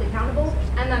being held accountable,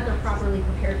 and that they're properly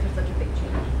prepared for such a big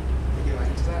change? Would you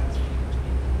like to that?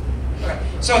 Okay.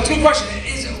 So it's a good question.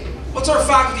 What's our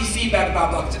faculty feedback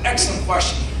about block? It's an excellent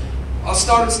question. I'll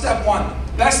start at step one.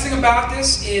 Best thing about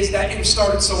this is that it was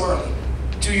started so early,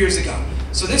 2 years ago.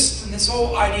 So when this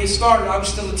whole idea started, I was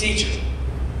still a teacher.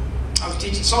 I was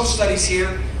teaching social studies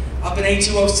here up in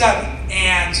A207.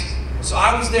 And so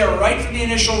I was there right from the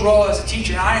initial role as a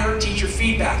teacher, and I heard teacher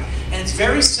feedback. And it's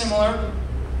very similar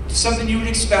to something you would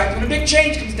expect when a big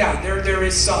change comes down. There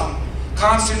is some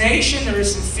consternation, there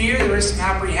is some fear, there is some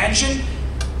apprehension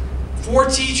for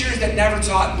teachers that never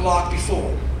taught block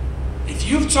before. If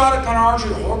you've taught at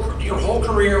Penn-Argyl your whole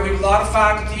career, we have a lot of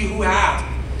faculty who have,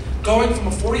 going from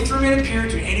a 43-minute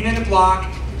period to an 80-minute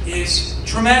block is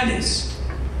tremendous.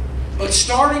 But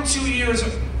starting 2 years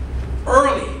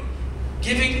early,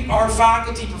 giving our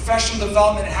faculty professional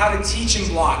development and how to teach in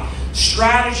block,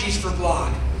 strategies for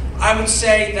block, I would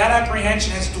say that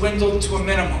apprehension has dwindled to a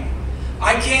minimum.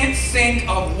 I can't think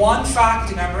of one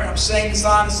faculty member, and I'm saying this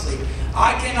honestly,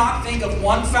 I cannot think of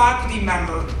one faculty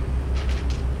member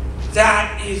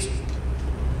that is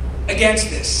against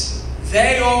this.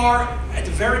 They are, at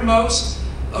the very most,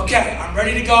 okay, I'm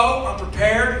ready to go, I'm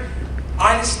prepared,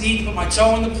 I just need to put my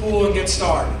toe in the pool and get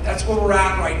started. That's where we're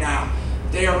at right now.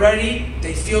 They are ready,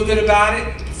 they feel good about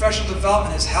it, the professional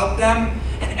development has helped them,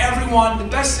 and everyone, the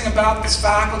best thing about this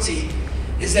faculty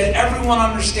is that everyone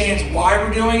understands why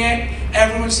we're doing it,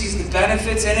 everyone sees the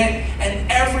benefits in it,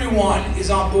 and everyone is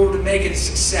on board to make it a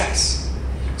success.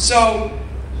 So,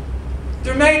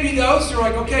 there may be those who are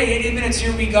like, okay, 80 minutes,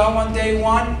 here we go on day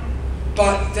one,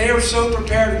 but they are so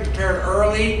prepared and prepared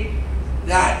early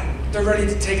that they're ready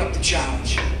to take up the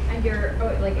challenge. And you're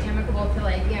like amicable to,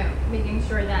 like, you know, making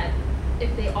sure that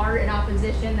if they are in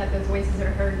opposition, that those voices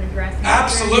are heard and addressed. And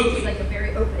absolutely. It's like a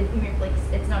very open, like,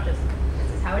 it's not just,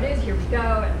 this is how it is, here we go,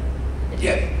 and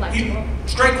it's flexible.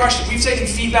 It's a great question. We've taken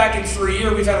feedback, and for a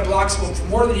year, we've had a block, well, for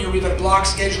more than a year, we've had a block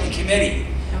scheduling committee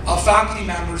of faculty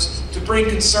members to bring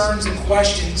concerns and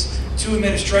questions to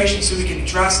administration so we can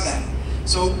address them.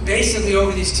 So basically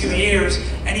over these 2 years,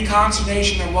 any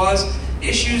consternation there was,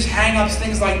 issues, hang-ups,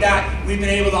 things like that, we've been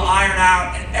able to iron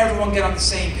out and everyone get on the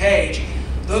same page.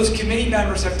 Those committee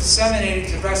members have disseminated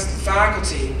to the rest of the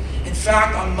faculty. In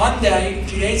fact, on Monday, a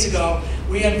few days ago,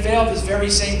 we unveiled this very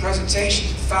same presentation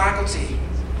to the faculty.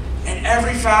 And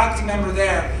every faculty member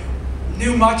there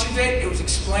knew much of it, it was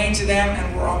explained to them,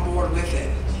 and we're on board with it.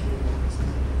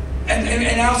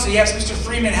 And also, yes, Mr.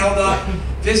 Freeman held up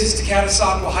visits to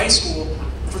Catasauqua High School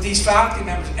for these faculty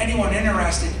members, anyone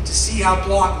interested, to see how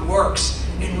block works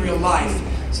in real life.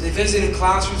 So they visited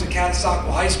classrooms at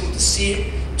Catasauqua High School to see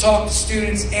it, talk to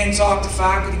students, and talk to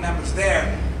faculty members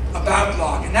there about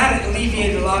block. And that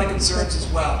alleviated a lot of concerns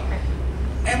as well.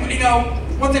 And you know,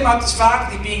 one thing about this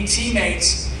faculty being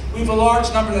teammates, we have a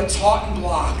large number that taught in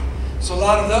block. So a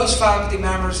lot of those faculty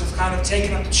members have kind of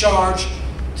taken up the charge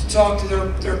to talk to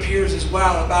their peers as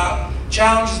well about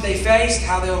challenges they faced,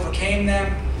 how they overcame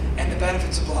them, and the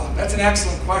benefits of block. That's an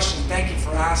excellent question. Thank you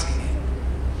for asking it.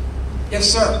 Yes,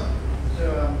 sir.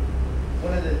 So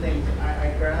one of the things,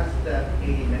 I grasp that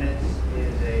 80 minutes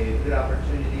is a good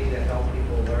opportunity to help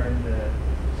people learn the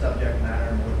subject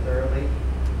matter more thoroughly.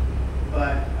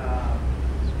 But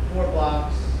 4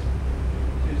 blocks,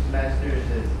 2 semesters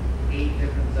is 8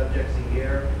 different subjects a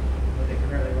year, but they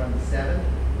currently run 7,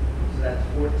 so that's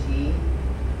 14.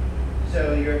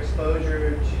 So your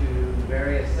exposure to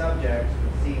various subjects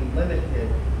would seem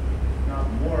limited, not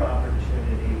more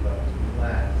opportunity, but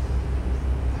less.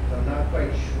 So I'm not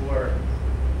quite sure.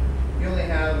 You only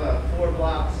have 4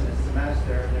 blocks in a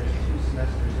semester, and there's 2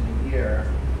 semesters in a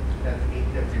year. That's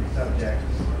 8 different subjects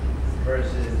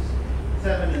versus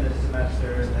 7 in a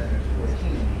semester, and then there's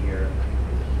 14 in a year.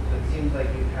 So it seems like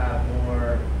you have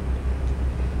more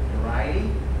variety,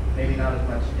 maybe not as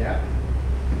much depth.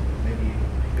 Maybe you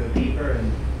go deeper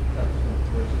in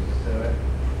subsequent courses. So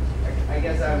I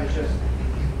guess I was just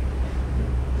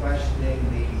questioning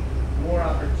the more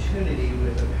opportunity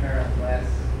with apparent less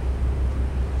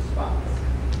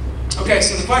Okay,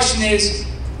 so the question is,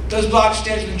 does block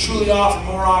scheduling truly offer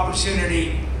more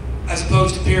opportunity as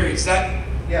opposed to periods? Is that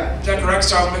correct?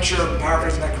 So I'll make sure I'm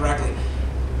paraphrasing that correctly.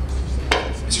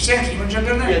 Mr. Sampson, you want to jump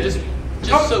in there?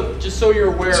 Yeah, just so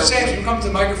you're aware. Mr. Sampson, you come to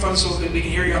the microphone so that we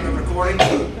can hear you on the recording.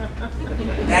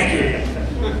 Thank you.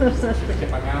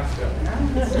 Get my mouth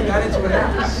shut. Got into it.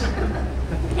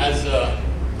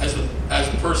 As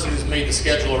the person who's made the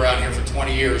schedule around here for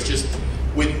 20 years, just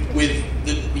when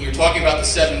you're talking about the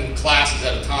 7 classes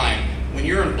at a time, when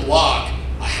you're in block,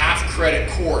 a half credit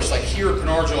course, like here at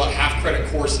Penargil, a half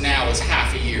credit course now is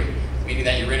half a year, meaning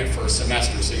that you're in it for a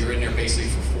semester, so you're in there basically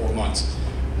for 4 months.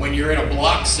 When you're in a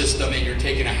block system and you're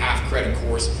taking a half credit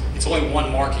course, it's only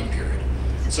 1 marking period.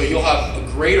 So you'll have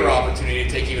a greater opportunity to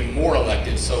take even more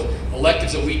electives. So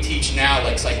electives that we teach now,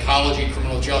 like psychology,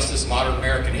 criminal justice, modern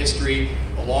American history,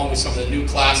 along with some of the new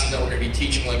classes that we're going to be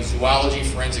teaching, like zoology,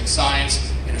 forensic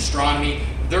science, and astronomy,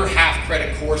 they're half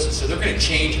credit courses, so they're going to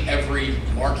change every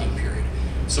marking period.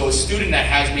 So a student that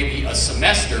has maybe a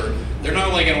semester, they're not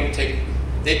only going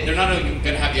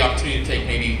to have the opportunity to take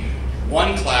maybe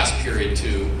 1 class period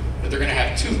 2, but they're going to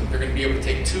have 2. They're going to be able to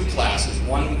take 2 classes,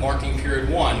 1 marking period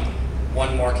 1,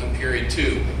 1 marking period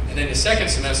 2, and then the second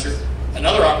semester,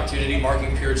 another opportunity,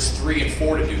 marking periods 3 and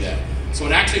 4 to do that. So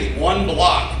in actually 1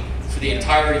 block for the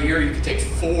entire year, you can take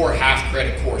 4 half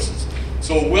credit courses.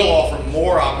 So it will offer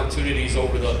more opportunities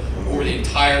over the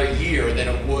entire year than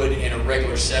it would in a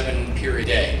regular 7-period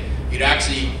day. You'd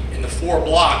actually, in the 4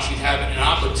 blocks, you'd have an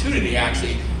opportunity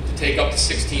actually to take up to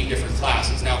 16 different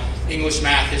classes. Now, English,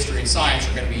 math, history, and science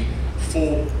are going to be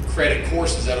full credit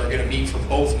courses that are going to meet for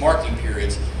both marking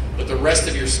periods, but the rest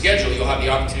of your schedule, you'll have the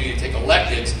opportunity to take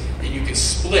electives, and you can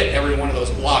split every one of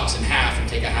those blocks in half and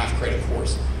take a half credit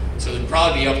course. So there'd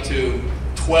probably be up to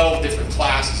 12 different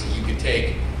classes that you could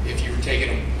take if you were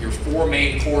taking your 4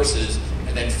 main courses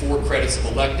and then 4 credits of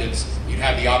electives. You'd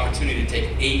have the opportunity to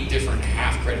take 8 different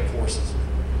half credit courses.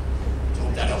 So I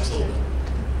hope that helps a little bit.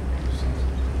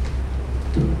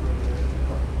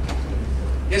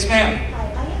 Yes, ma'am.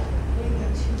 Hi, I have maybe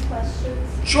 2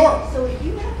 questions. Sure. So if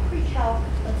you have pre-calc,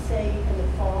 let's say in the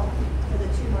fall, for the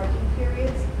 2 marking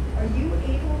periods, are you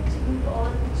able to move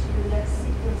on to your next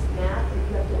sequence math, or do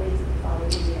you have to wait till the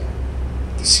following year?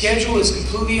 The schedule is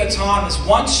completely autonomous.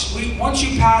 Once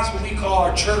you pass what we call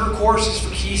our trigger courses for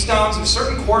Keystones, there's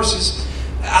certain courses,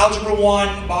 Algebra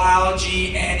 1,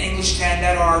 Biology, and English 10,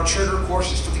 that are trigger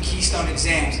courses for the Keystone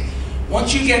exams.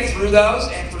 Once you get through those,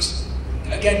 and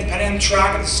again, depending on the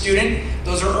track of the student,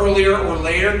 those are earlier or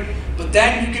later, but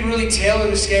then you can really tailor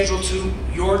the schedule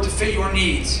to fit your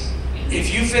needs.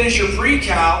 If you finish your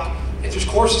pre-calc, if there's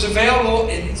courses available,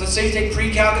 and let's say you take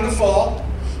pre-calc in the fall,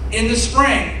 in the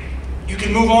spring, you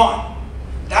can move on.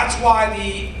 That's why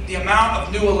the amount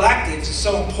of new electives is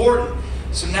so important.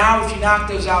 So now if you knock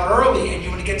those out early and you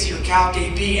want to get to your Calc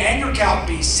AB and your Calc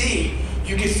BC,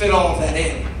 you can fit all of that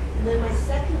in. And then my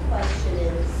second question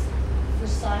is, for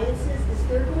sciences, is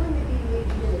there going to be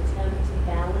maybe an attempt to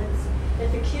balance?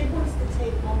 If a kid wants to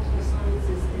take multiple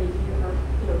sciences in a year,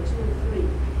 or 2 or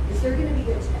 3, is there going to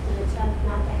be an attempt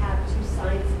not to have 2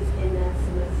 sciences in that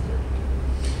semester?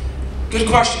 Good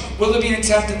question. Will there be an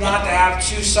attempt not to have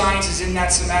 2 sciences in that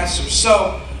semester?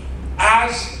 So,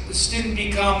 as the student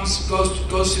goes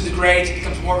through the grades, it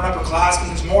becomes more of an upperclassman,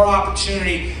 there's more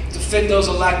opportunity to fit those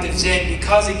electives in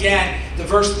because, again, the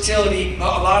versatility, a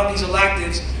lot of these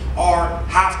electives are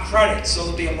half credit, so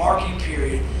there'll be a marking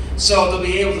period. So they'll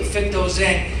be able to fit those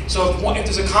in. So if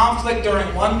there's a conflict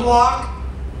during 1 block,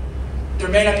 there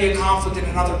may not be a conflict in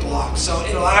another block. So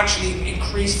it'll actually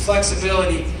increase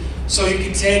flexibility so you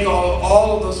can take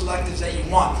all of those electives that you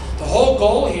want. The whole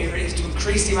goal here is to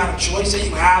increase the amount of choice that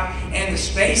you have and the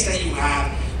space that you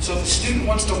have. So if a student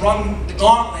wants to run the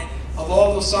gauntlet of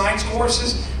all those science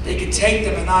courses, they can take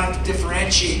them and not have to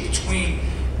differentiate between,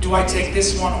 do I take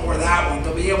this one or that one?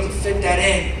 They'll be able to fit that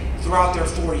in throughout their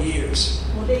 4 years.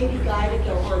 Will they be guided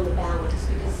though on the balance?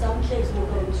 Because some kids will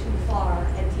go too far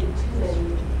and take too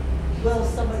many. Will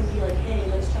somebody be like, hey,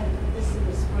 let's try to put this in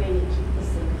the spring and keep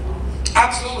this in the fall?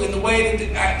 Absolutely, and the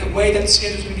way that the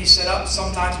schedule is going to be set up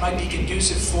sometimes might be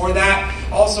conducive for that.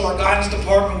 Also, our guidance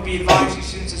department will be advising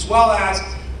students as well as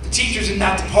the teachers in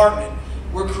that department.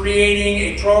 We're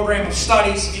creating a program of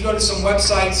studies. If you go to some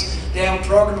websites, they have a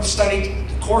program of study,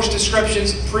 course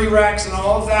descriptions, prereqs, and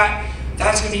all of that.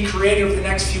 That's going to be created over the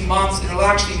next few months, and it'll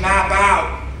actually map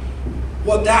out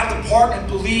what that department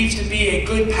believes to be a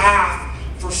good path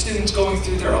for students going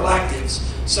through their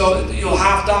electives. So you'll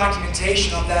have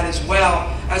documentation of that as well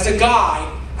as a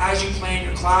guide as you plan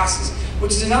your classes,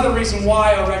 which is another reason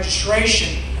why our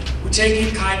registration, we're taking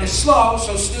it kind of slow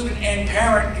so student and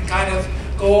parent can kind of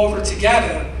go over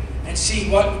together and see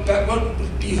what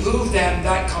would behoove them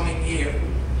that coming year.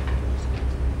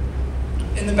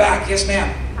 In the back, yes ma'am.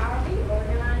 How are they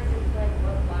organized? It's like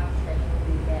what block schedule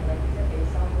do you get? Like, is it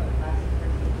based on what classes we're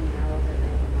taking now, or is it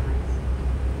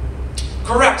randomized?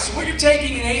 Correct. So what you're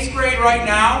taking in 8th grade right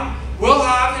now will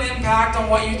have an impact on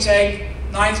what you take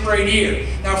 9th grade year.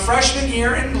 Now freshman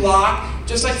year in block,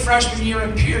 just like freshman year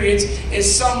in periods,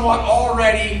 is somewhat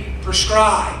already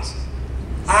prescribed.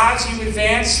 As you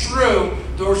advance through,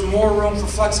 there's more room for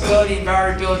flexibility and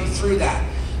variability through that.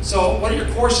 So what your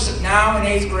courses now in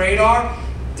 8th grade are,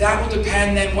 that will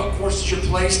depend then what courses you're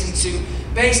placed into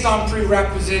based on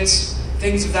prerequisites,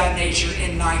 things of that nature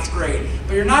in 9th grade.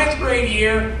 But your 9th grade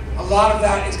year, a lot of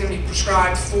that is going to be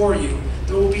prescribed for you.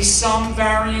 There will be some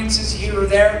variances here or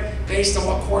there based on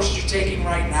what courses you're taking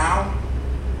right now.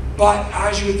 But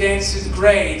as you advance through the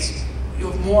grades,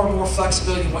 you'll have more and more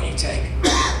flexibility in what you take.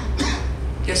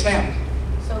 Yes, ma'am.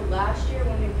 So last year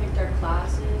when we picked our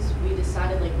classes, we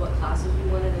decided like what classes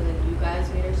we wanted, and then you guys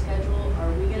made our schedule.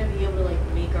 Are we gonna be able to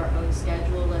like make our own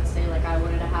schedule? Let's say like I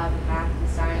wanted to have math and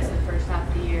science the first half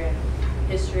of the year, and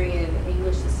history and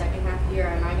English the second half of the year.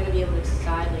 Am I gonna be able to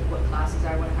decide like what classes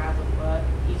I want to have with what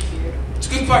each year? It's a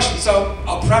good question. So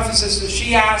I'll preface this. So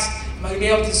she asked, am I going to be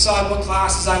able to decide what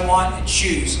classes I want and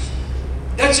choose?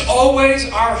 That's always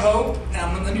our hope.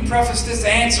 And let me preface this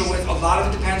answer with a lot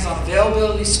of it depends on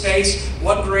availability, space,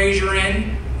 what grade you're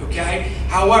in, okay?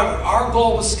 However, our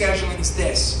goal with scheduling is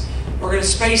this. We're going to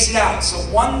space it out. So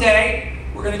one day,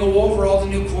 we're going to go over all the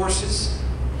new courses,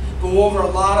 go over a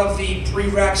lot of the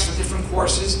prereqs for different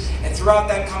courses, and throughout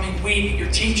that coming week, your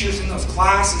teachers in those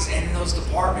classes and in those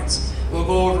departments will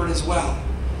go over it as well.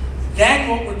 Then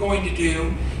what we're going to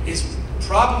do is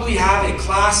probably have a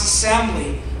class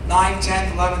assembly 9th,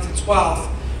 10th, 11th, and 12th,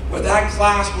 where that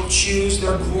class will choose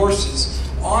their courses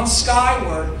on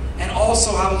Skyward and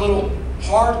also have a little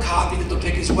hard copy that they'll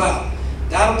pick as well.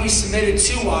 That'll be submitted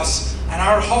to us, and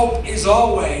our hope is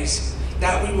always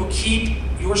that we will keep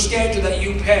your schedule that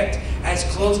you picked as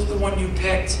close to the one you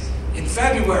picked in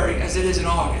February as it is in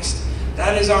August.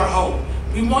 That is our hope.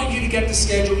 We want you to get the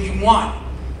schedule you want,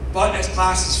 but as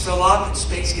classes fill up and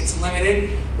space gets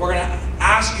limited, we're going to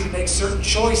ask you to make certain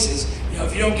choices. You know,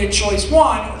 if you don't get choice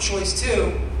 1 or choice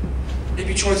 2,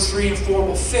 maybe choice 3 and 4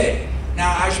 will fit.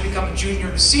 Now, as you become a junior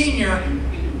and a senior,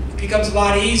 it becomes a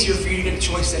lot easier for you to get the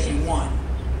choice that you want.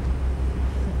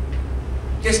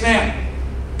 Yes, ma'am.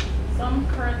 Some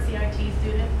current CIT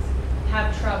students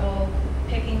have trouble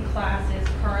picking classes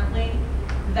currently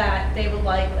that they would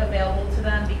like available to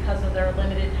them because of their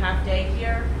limited half day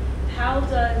here. How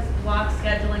does block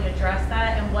scheduling address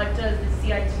that, and what does the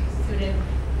CIT student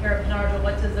here at Penarville,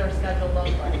 what does their schedule look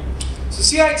like? So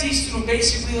CIT student,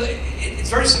 basically, it's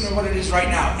very similar to what it is right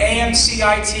now. AM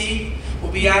CIT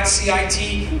will be at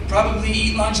CIT, probably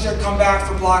eat lunch there, come back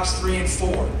for blocks 3 and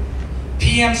 4.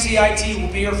 PM CIT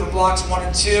will be here for blocks 1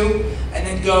 and 2, and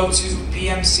then go to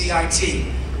PM CIT.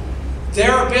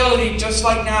 Their ability, just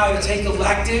like now, to take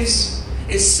electives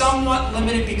is somewhat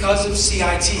limited because of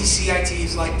CIT. CIT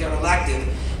is like their elective.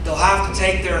 They'll have to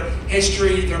take their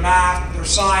history, their math, their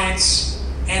science,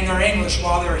 and their English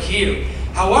while they're here.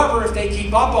 However, if they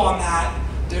keep up on that,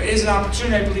 there is an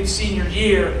opportunity, I believe, senior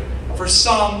year, for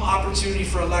some opportunity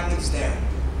for electives there.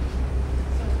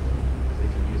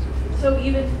 So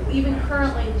even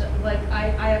currently, like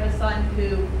I have a son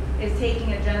who is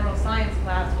taking a general science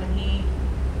class when he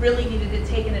really needed to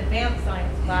take an advanced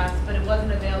science class, but it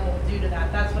wasn't available due to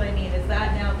that. That's what I mean. Is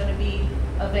that now going to be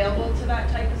available to that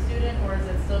type of student, or is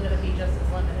it still going to be just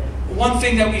as limited? One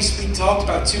thing that we talked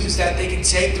about too is that they can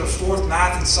take their 4th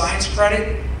math and science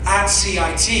credit at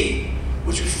CIT,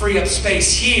 which would free up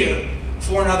space here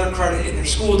for another credit in their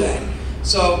school day.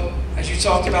 So, as you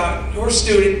talked about, your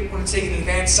student, when taking an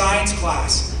advanced science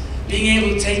class, being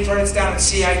able to take credits down at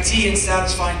CIT and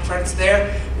satisfying credits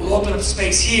there will open up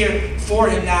space here for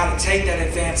him now to take that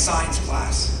advanced science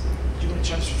class. Do you want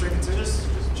to jump to Freeman too?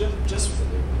 Just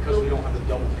because we don't have the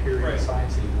double period of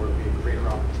science anymore, it would be a greater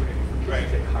opportunity for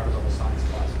kids to take higher level science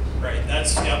classes. Right.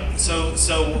 That's yep.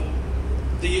 So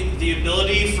the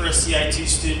ability for a CIT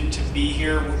student to be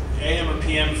here AM or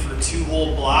PM for 2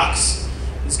 whole blocks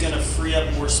is going to free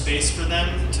up more space for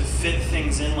them to fit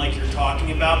things in like you're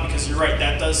talking about, because you're right,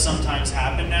 that does sometimes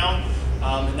happen now,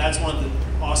 and that's one of the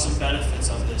awesome benefits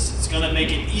of this. It's going to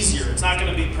make it easier. It's not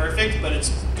going to be perfect, but it's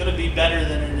going to be better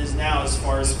than it is now as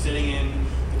far as fitting in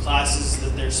the classes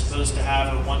that they're supposed to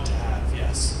have or want to have.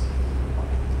 Yes.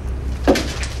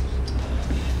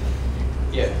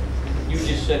 Yeah, you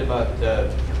just said about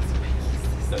the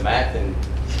math and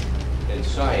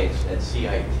science at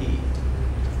CIT.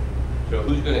 So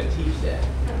who's gonna teach that?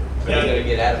 Are they Yeah. gonna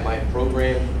get out of my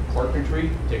program carpentry?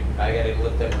 I gotta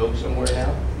let them go somewhere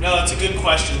now? No, it's a good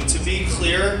question. To be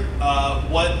clear,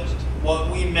 what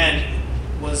we meant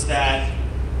was that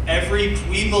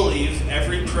we believe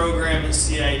every program in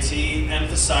CIT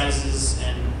emphasizes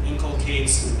and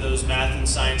inculcates those math and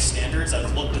science standards.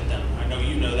 I've looked at them. I know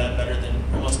you know that better than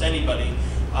almost anybody.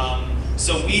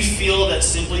 So we feel that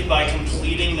simply by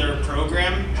completing their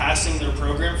program, passing their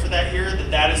program for that year,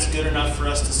 that is good enough for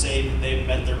us to say that they've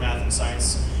met their math and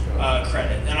science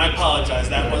credit. And I apologize,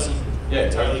 that wasn't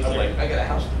entirely I'm clear. like, I got a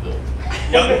house to build.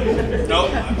 Yep.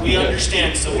 Nope. We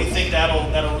understand. So we think that'll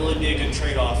really be a good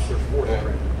trade-off.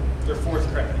 Their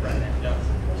fourth credit, right? Yep.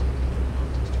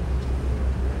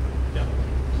 Yep.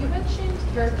 You mentioned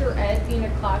Character Ed being a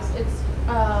class.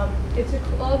 It's a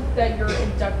club that you're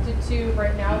inducted to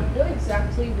right now. What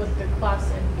exactly would the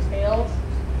class entail,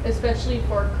 especially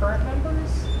for current members?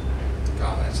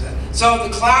 So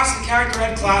the class, the Character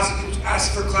Ed class,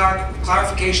 asked for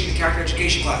clarification, the Character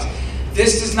Education class.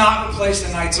 This does not replace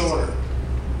the Knight's Order.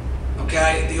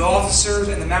 Okay? The officers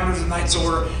and the members of the Knight's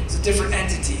Order is a different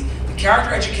entity. The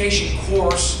Character Education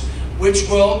course, which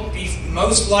will be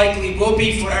most likely will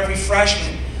be for every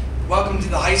freshman, welcome to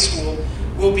the high school,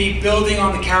 will be building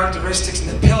on the characteristics and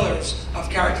the pillars of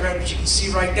Character Ed, which you can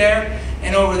see right there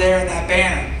and over there in that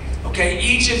banner. Okay?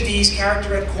 Each of these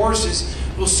Character Ed courses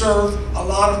will serve a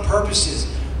lot of purposes.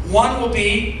 One will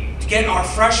be to get our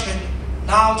freshmen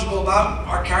knowledgeable about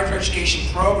our character education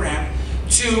program.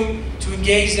 2, to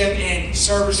engage them in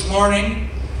service learning.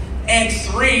 And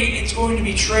 3, it's going to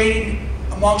be trading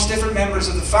amongst different members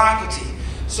of the faculty.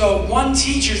 So one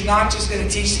teacher is not just going to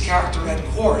teach the Character Ed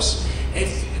course.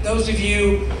 If those of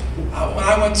you, when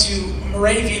I went to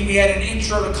Moravian, we had an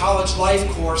Intro to College Life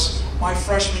course my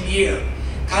freshman year.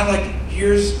 Kind of like,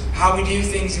 here's how we do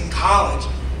things in college.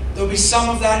 There'll be some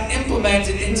of that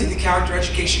implemented into the character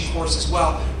education course as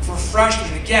well for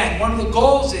freshmen. Again, one of the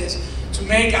goals is to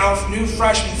make our new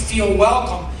freshmen feel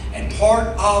welcome and part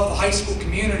of the high school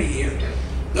community here.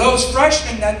 Those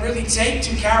freshmen that really take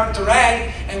to Character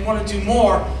Ed and want to do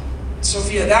more,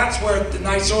 Sophia, that's where the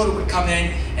Knight's Order would come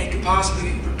in and could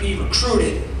possibly be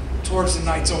recruited towards the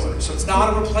Knight's Order. So it's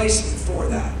not a replacement for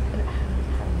that.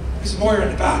 Mrs. Moyer in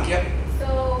the back, yep.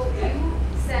 So you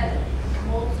said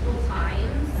multiple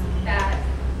times that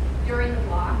during the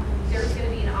block, there's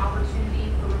going to be an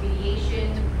opportunity for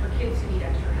remediation, for kids who need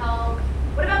extra help.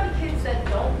 What about the kids that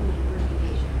don't need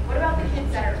remediation? What about the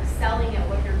kids that are excelling at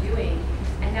what they're doing,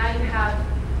 and now you have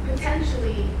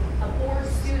potentially a poor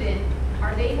student?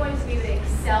 Are they going to be able to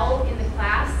excel in the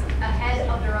class ahead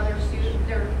of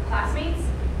their classmates,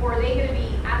 or are they going to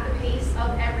be at the pace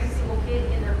of every single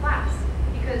kid in their class?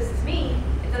 Because to me,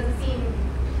 it doesn't seem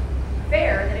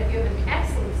fair that if you have an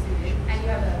excellent student and you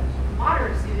have a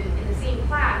moderate student in the same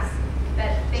class,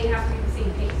 that they have to be the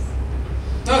same pace.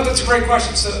 No, that's a great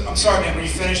question. So, I'm sorry, ma'am, were you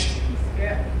finished?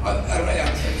 Yeah.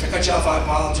 If I cut you off, I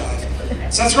apologize.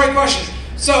 So that's a great question.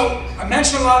 So I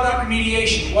mentioned a lot about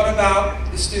remediation. What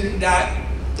about the student that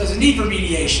doesn't need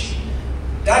remediation?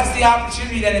 That's the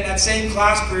opportunity then in that same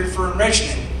class period for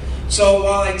enrichment. So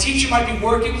while a teacher might be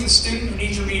working with a student who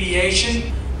needs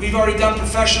remediation, we've already done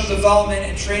professional development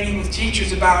and training with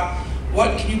teachers about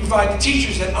what can you provide the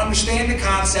teachers that understand the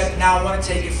concept and now want to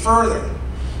take it further.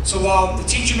 So while the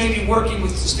teacher may be working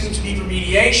with the students who need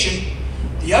remediation,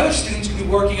 the other students could be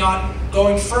working on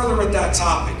going further with that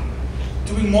topic,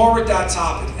 doing more with that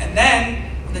topic. And then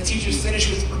when the teacher's finished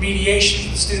with remediation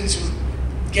for the students who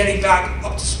are getting back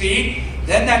up to speed,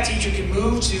 then that teacher can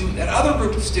move to that other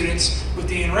group of students with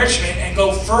the enrichment and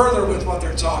go further with what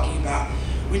they're talking about.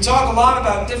 We talk a lot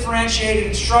about differentiated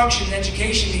instruction and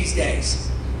education these days,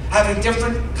 having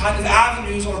different kind of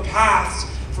avenues or paths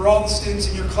for all the students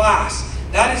in your class.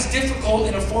 That is difficult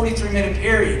in a 43-minute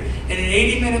period. In an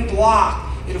 80-minute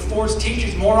block, it affords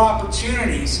teachers more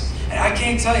opportunities. And I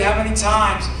can't tell you how many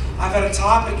times I've had a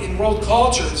topic in world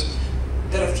cultures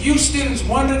that a few students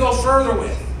wanted to go further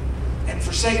with, and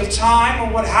for sake of time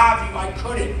or what have you, I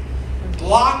couldn't.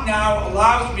 Block now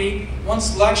allows me, once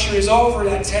the lecture is over,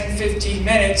 that 10-15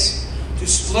 minutes, to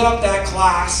split up that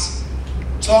class,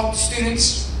 talk to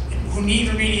students who need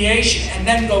remediation, and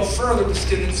then go further with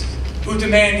students who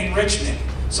demand enrichment.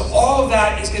 So all of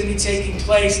that is going to be taking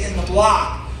place in the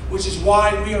block, which is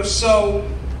why we are so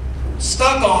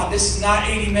stuck on this is not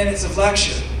 80 minutes of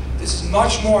lecture. This is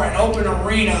much more an open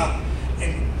arena,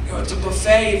 and it's a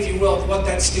buffet, if you will, of what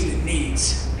that student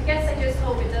needs. I guess I just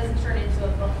hope it doesn't turn into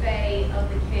a buffet of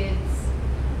the kids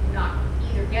not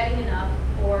either getting enough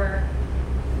or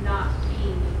not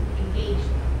being engaged.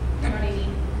 You know what I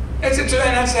mean?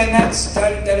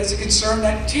 That is a concern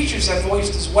that teachers have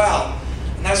voiced as well.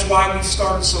 And that's why we've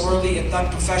started so early and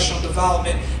done professional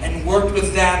development and worked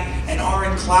with them and are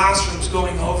in classrooms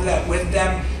going over that with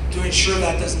them to ensure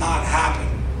that does not happen.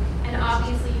 And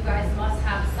obviously you guys must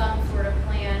have some sort of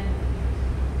plan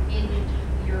in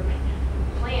your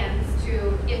plans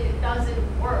to, if it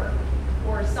doesn't work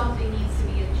or something needs to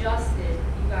be adjusted,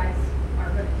 you guys are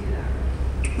going to do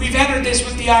that. We've entered this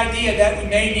with the idea that we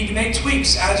may need to make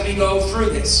tweaks as we go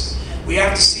through this. We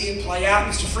have to see it play out.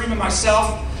 Mr. Freeman,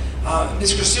 myself,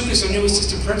 Ms. Krasukis, our new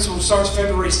assistant principal, who starts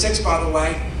February 6th, by the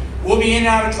way, we'll be in and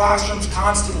out of classrooms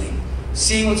constantly,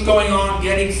 seeing what's going on,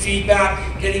 getting feedback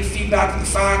from the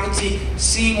faculty,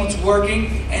 seeing what's working,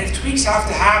 and if tweaks have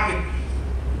to happen,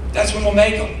 that's when we'll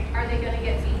make them. Are they going to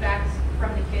get feedback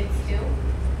from the kids too,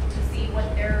 to see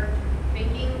what they're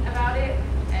thinking about it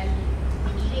and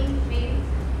needing maybe?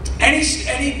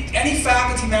 Any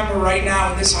faculty member right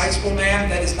now in this high school, ma'am,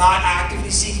 that is not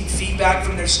actively seeking feedback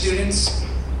from their students,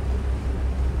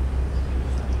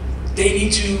 they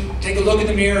need to take a look in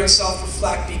the mirror and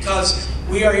self-reflect, because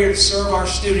we are here to serve our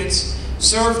students,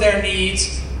 serve their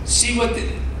needs, see what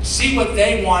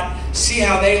they want, see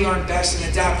how they learn best,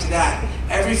 and adapt to that.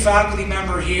 Every faculty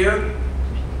member here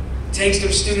takes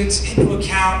their students into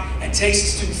account and takes the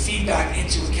student feedback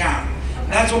into account.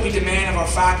 And that's what we demand of our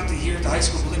faculty here at the High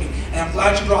School of Bellini. And I'm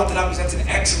glad you brought that up, because that's an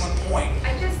excellent point.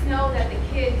 I just know that the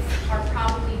kids are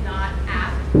probably not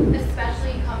apt,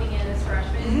 especially coming in as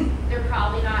freshmen, they're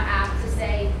probably not apt to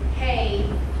say, hey,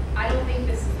 I don't think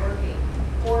this is working,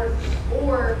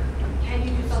 or can you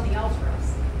do something else for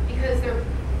us? Because they're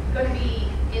going to be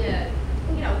in a,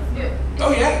 it's new.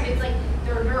 Oh yeah. It's like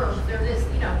they're nerves, they're this,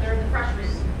 they're the freshmen.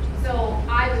 So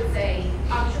I would say,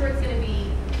 I'm sure it's going to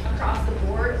be across the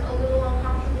board a little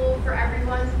uncomfortable for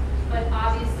everyone, but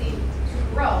obviously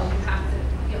to grow, you have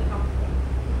to feel comfortable.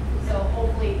 So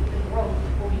hopefully the growth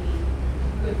will be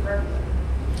good for everyone.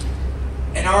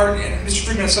 And Mr.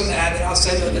 Freeman has something to add, that I'll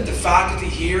say though, that the faculty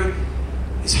here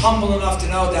is humble enough to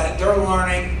know that they're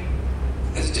learning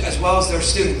as well as their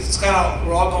students. It's kind of,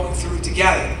 we're all going through it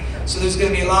together. So there's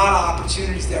going to be a lot of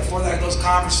opportunities there for those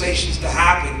conversations to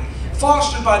happen,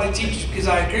 fostered by the teachers, because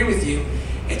I agree with you.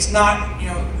 It's not,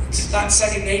 it's not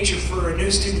second nature for a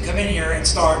new student to come in here and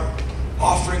start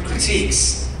offering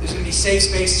critiques. There's going to be safe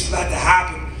spaces for that to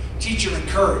happen. Teacher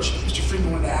encouraged. Mr.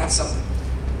 Freeman wanted to add something.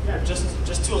 Yeah,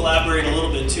 just to elaborate a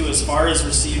little bit too, as far as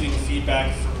receiving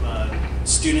feedback from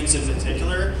students in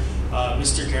particular,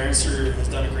 Mr. Gerenser has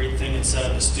done a great thing and set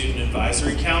up a student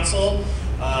advisory council,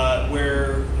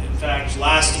 where in fact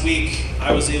last week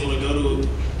I was able to go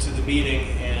to the meeting,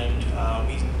 and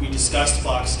we discussed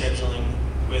block scheduling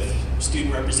with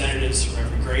student representatives from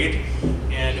every grade,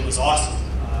 and it was awesome.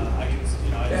 I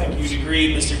think you'd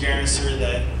agree, Mr. Gerenser,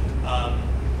 that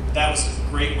that was a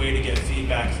great way to get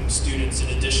feedback from students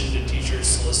in addition to teachers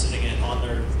soliciting it on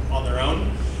their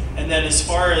own. And then as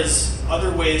far as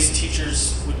other ways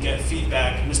teachers would get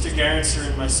feedback, Mr. Gerenser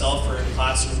and myself are in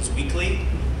classrooms weekly,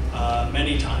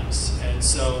 many times. And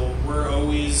so we're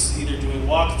always either doing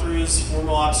walkthroughs,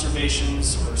 formal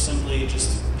observations, or simply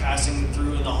just passing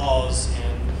through in the halls,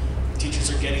 and teachers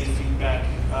are getting feedback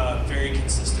very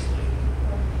consistently.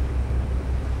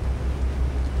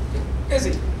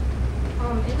 Izzy.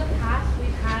 In the past,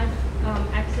 we've had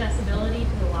accessibility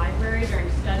to the library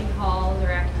during study halls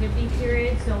or activity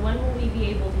periods. So when will we be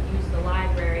able to use the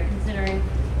library, considering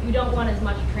you don't want as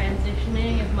much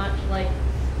transitioning, as much like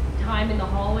time in the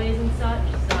hallways and such?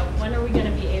 So when are we going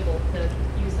to be able to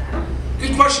use that?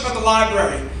 Good question about the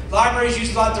library. Libraries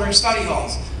used a lot during study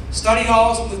halls. Study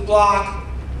halls with block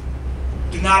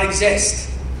do not exist,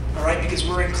 all right, because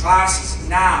we're in classes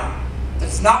now.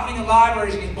 That's not mean the library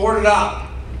is being boarded up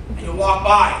and you walk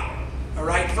by. All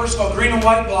right. First of all, green and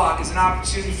white block is an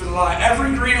opportunity for the library.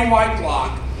 Every green and white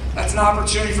block, that's an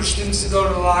opportunity for students to go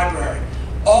to the library.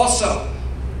 Also,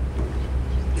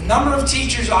 the number of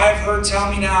teachers I've heard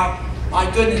tell me now, my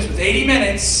goodness, with 80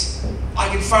 minutes, I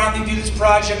can finally do this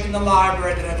project in the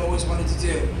library that I've always wanted to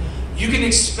do. You can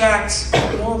expect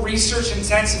more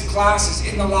research-intensive classes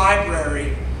in the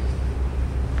library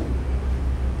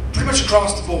pretty much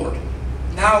across the board.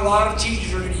 Now a lot of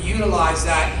teachers are going to utilize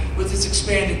that with this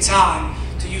expanded time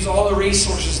to use all the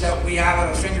resources that we have at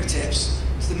our fingertips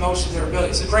to the most of their ability.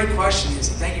 It's a great question,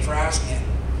 Izzy. Thank you for asking it.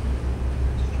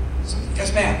 So,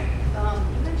 yes, ma'am.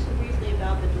 You mentioned briefly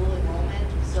about the dual enrollment.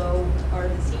 So are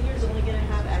the seniors only going to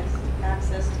have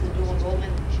access to the dual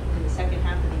enrollment in the second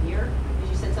half of the year? Because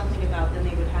you said something about then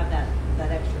they would have that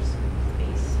extra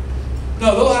space.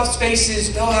 No, they'll have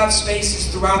spaces. They'll have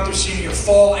spaces throughout their senior year,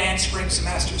 fall and spring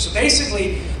semester. So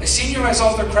basically, a senior who has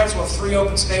all their credits will have 3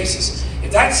 open spaces. If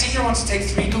If that senior wants to take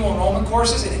 3 dual enrollment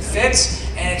courses and it fits,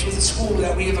 and it's with a school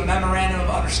that we have a memorandum of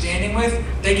understanding with,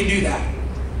 they can do that.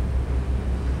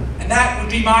 And that would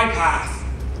be my path.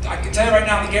 I can tell you right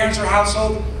now, in the Garensler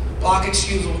household, block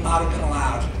excusal would not have been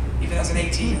allowed, even as an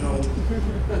 18-year-old.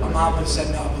 My mom would have said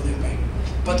no, believe me.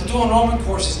 But the dual enrollment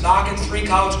courses, knocking 3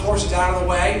 college courses out of the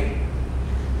way,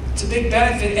 it's a big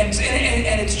benefit,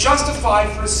 and it's justified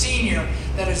for a senior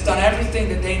that has done everything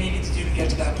that they needed to do to get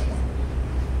to that point.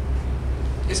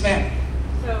 Yes, ma'am.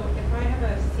 So if I have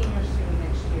a senior student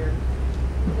next year,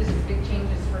 this is big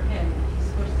changes for him. He's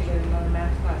supposed to get another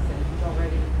math class in. He's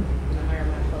already in a higher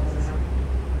math level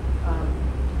now.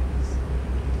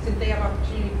 Since they have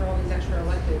opportunity for all these extra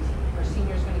electives, are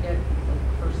seniors going to get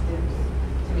first dibs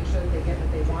to make sure that they get what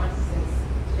they want, since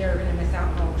they're going to miss out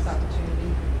on all this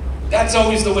opportunity? That's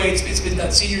always the way it's been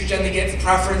done. Seniors generally get the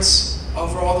preference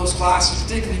over all those classes,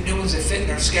 particularly new ones that fit in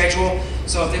their schedule.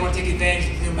 So if they want to take advantage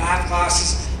of the new math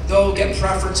classes, they'll get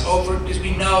preference over it, because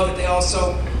we know that they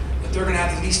also, that they're going to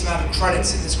have the least amount of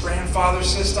credits in this grandfather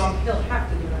system. He'll have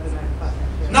to do another math class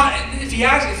next year. Not if he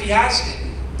has,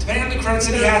 depending on the credits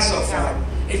that he has so far.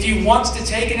 If he wants to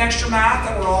take an extra math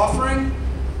that we're offering,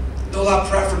 they'll have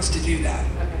preference to do that.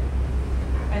 Okay.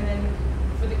 And then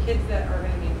for the kids that are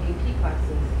going to be in AP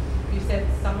classes, you said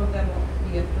some of them will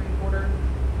be a 3/4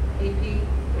 AP,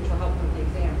 which will help them with the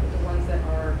exam. But the ones that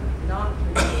are not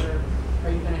 3/4,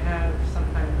 are you going to have some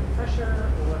kind of refresher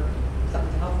or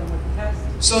something to help them with the test?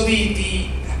 So the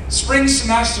spring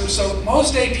semester, so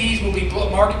most APs will be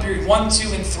marking period 1,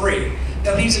 2, and 3.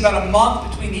 That leaves about a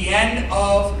month between the end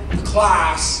of the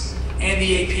class and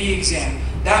the AP exam.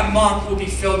 That month will be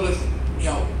filled with,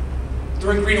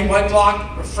 during green and white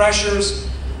block, refreshers,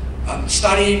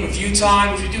 studying, review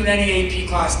time, which we do in any AP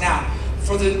class now.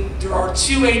 There are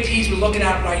 2 APs we're looking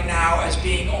at right now as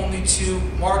being only 2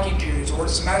 marking periods or a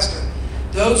semester.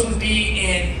 Those would be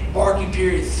in marking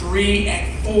period 3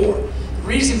 and 4. The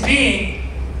reason being,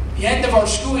 the end of our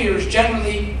school year is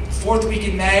generally the 4th week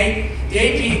in May. The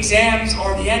AP exams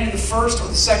are the end of the 1st or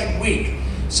the 2nd week.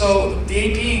 So the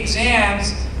AP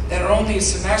exams that are only a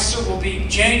semester will be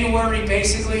January,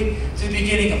 basically, to the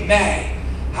beginning of May.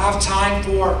 Have time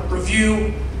for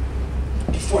review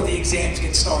before the exams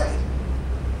get started.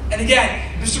 And again,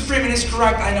 Mr. Freeman is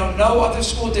correct. I know no other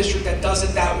school district that does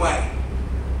it that way.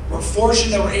 We're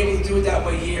fortunate that we're able to do it that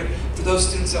way here for those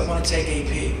students that want to take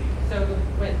AP. So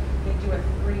when they do a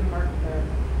 3 block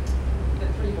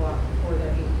for the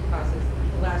AP classes,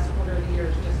 the last quarter of the year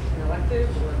is just an elective?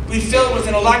 Or? We fill it with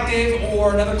an elective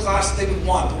or another class that they would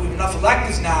want, but we have enough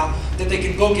electives now that they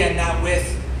can bookend that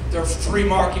with their 3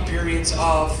 marking periods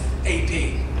of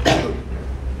AP.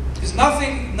 Because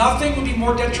nothing would be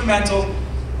more detrimental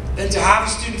than to have a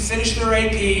student finish their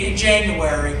AP in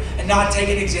January and not take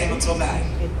an exam until May.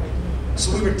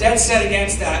 So we were dead set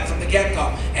against that from the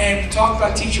get-go. And we talked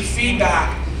about teacher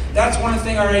feedback. That's one of the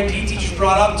things our AP teachers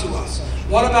brought up to us.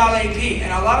 What about AP?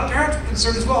 And a lot of parents were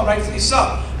concerned as well, and rightfully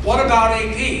so. What about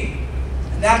AP?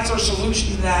 And that's our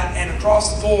solution to that, and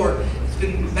across the board, it's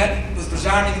been met with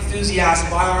resounding enthusiasm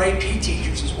by our AP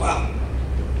teachers as well.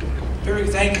 Very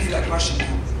good. Thank you for that question,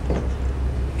 ma'am.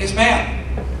 Yes, ma'am.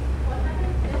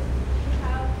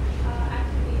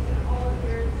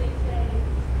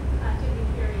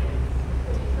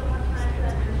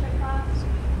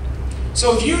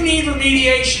 So if you need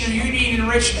remediation or you need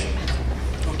enrichment,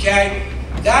 okay,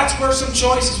 that's where some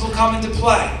choices will come into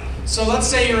play. So let's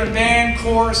say you're in band,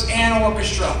 chorus, and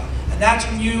orchestra, and that's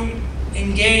when you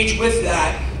engage with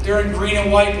that during green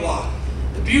and white block.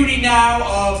 The beauty now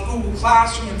of Google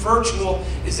Classroom and virtual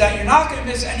is that you're not going to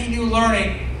miss any new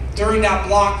learning during that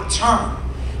block return.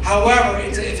 However,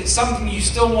 if it's something you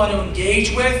still want to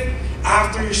engage with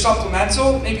after your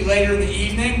supplemental, maybe later in the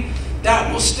evening,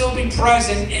 that will still be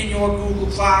present in your Google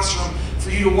Classroom for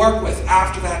you to work with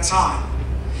after that time.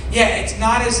 Yeah, it's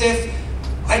not as if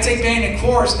I take band and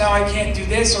chorus, now I can't do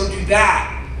this or do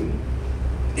that.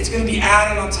 It's going to be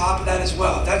added on top of that as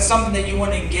well. If that's something that you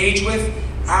want to engage with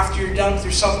after you're done with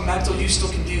your supplemental, you still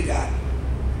can do that.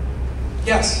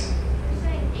 Yes? You're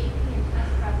saying AP and test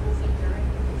prep will be during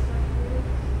the research period,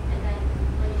 and then,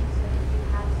 like you said, if you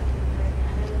have something during the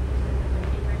end of the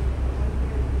paper,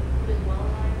 put as well in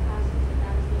all your classes, but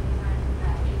that is the only time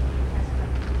that AP and test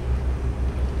prep will be.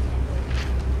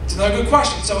 It's another good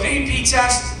question. So AP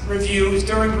test review is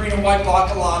during green and white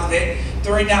block, a lot of it,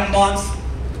 during that month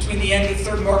between the end of the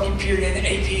 3rd marking period and the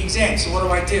AP exam. So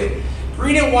what do?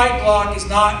 Green and white block is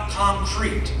not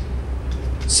concrete.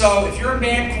 So if you're in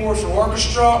band, chorus, or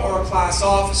orchestra, or a class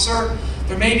officer,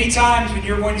 there may be times when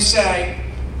you're going to say,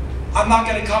 I'm not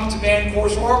going to come to band,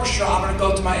 chorus, or orchestra, I'm going to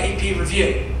go to my AP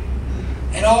review.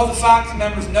 And all the faculty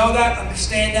members know that,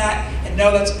 understand that, and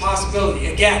know that's a possibility.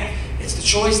 Again, it's the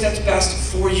choice that's best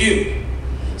for you.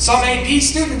 Some AP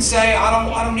students say,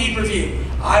 I don't need review.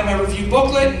 I have my review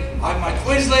booklet, I have my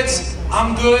Quizlets,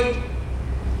 I'm good.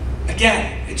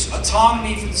 Again, it's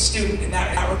autonomy for the student in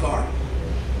that regard.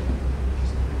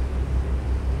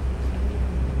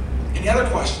 Any other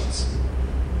questions?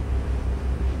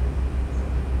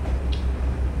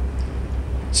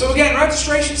 So again,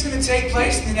 registration is going to take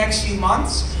place in the next few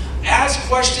months. As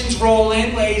questions roll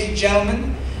in, ladies and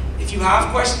gentlemen, if you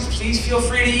have questions, please feel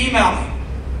free to email me.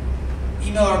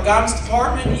 Email our guidance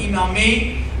department, email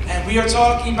me, and we are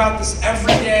talking about this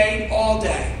every day, all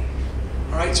day.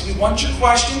 All right, so we want your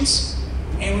questions,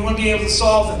 and we want to be able to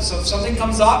solve them. So if something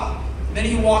comes up, the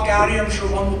minute you walk out here, I'm sure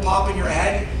one will pop in your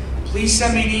head. Please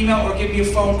send me an email or give me a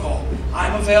phone call.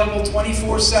 I'm available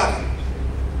 24/7.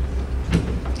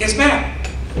 Yes, ma'am.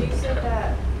 So you said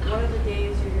that one of the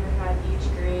days you're going to have each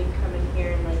grade come in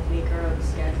here and like make our own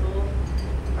schedule.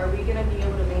 Are we going to be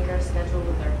able to make our schedule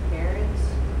with our parents?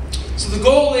 So the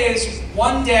goal is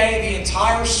one day the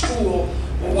entire school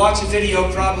will watch a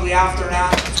video probably after an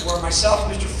hour where myself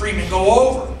and Mr. Freeman go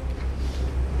over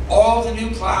all the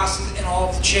new classes and all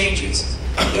of the changes.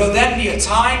 There will then be a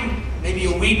time, maybe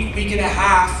a week, week and a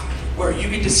half, where you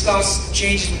can discuss the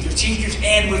changes with your teachers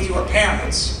and with your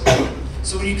parents.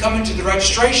 So when you come into the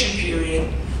registration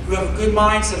period, you have a good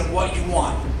mindset of what you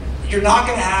want. You're not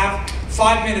going to have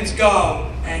 5 minutes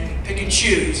go and pick and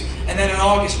choose, and then in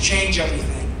August change everything.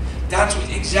 That's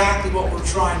exactly what we're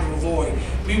trying to avoid.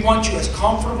 We want you as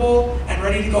comfortable and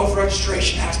ready to go for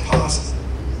registration as possible.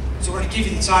 So we're going to give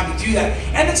you the time to do that,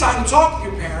 and the time to talk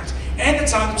with your parents, and the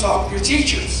time to talk with your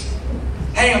teachers.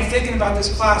 Hey, I'm thinking about this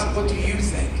class. What do you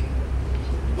think?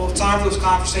 We'll have time for those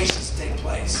conversations to take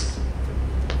place.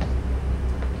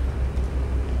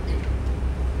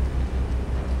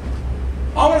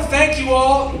 I want to thank you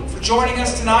all for joining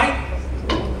us tonight.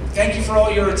 Thank you for all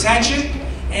your attention.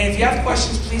 And if you have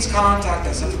questions, please contact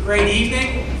us. Have a great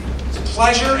evening. It's a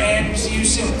pleasure, and we'll see you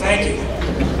soon. Thank you.